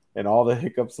learning and all the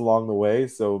hiccups along the way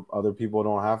so other people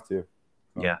don't have to.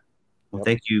 So, yeah. Well,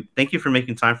 thank you for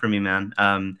making time for me, man.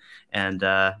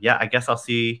 Yeah, I guess I'll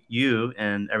see you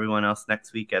and everyone else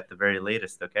next week at the very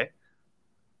latest. Okay.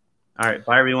 All right.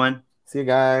 Bye, everyone. See you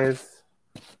guys.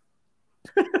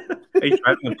 Are you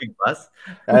driving a big bus?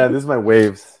 This is my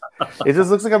waves. It just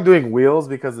looks like I'm doing wheels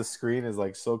because the screen is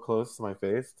like so close to my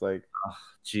face. It's like,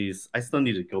 geez, I still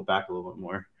need to go back a little bit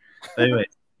more. But anyway,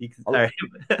 all right.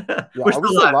 Yeah, are we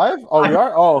still live? Oh, we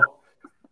are. Oh.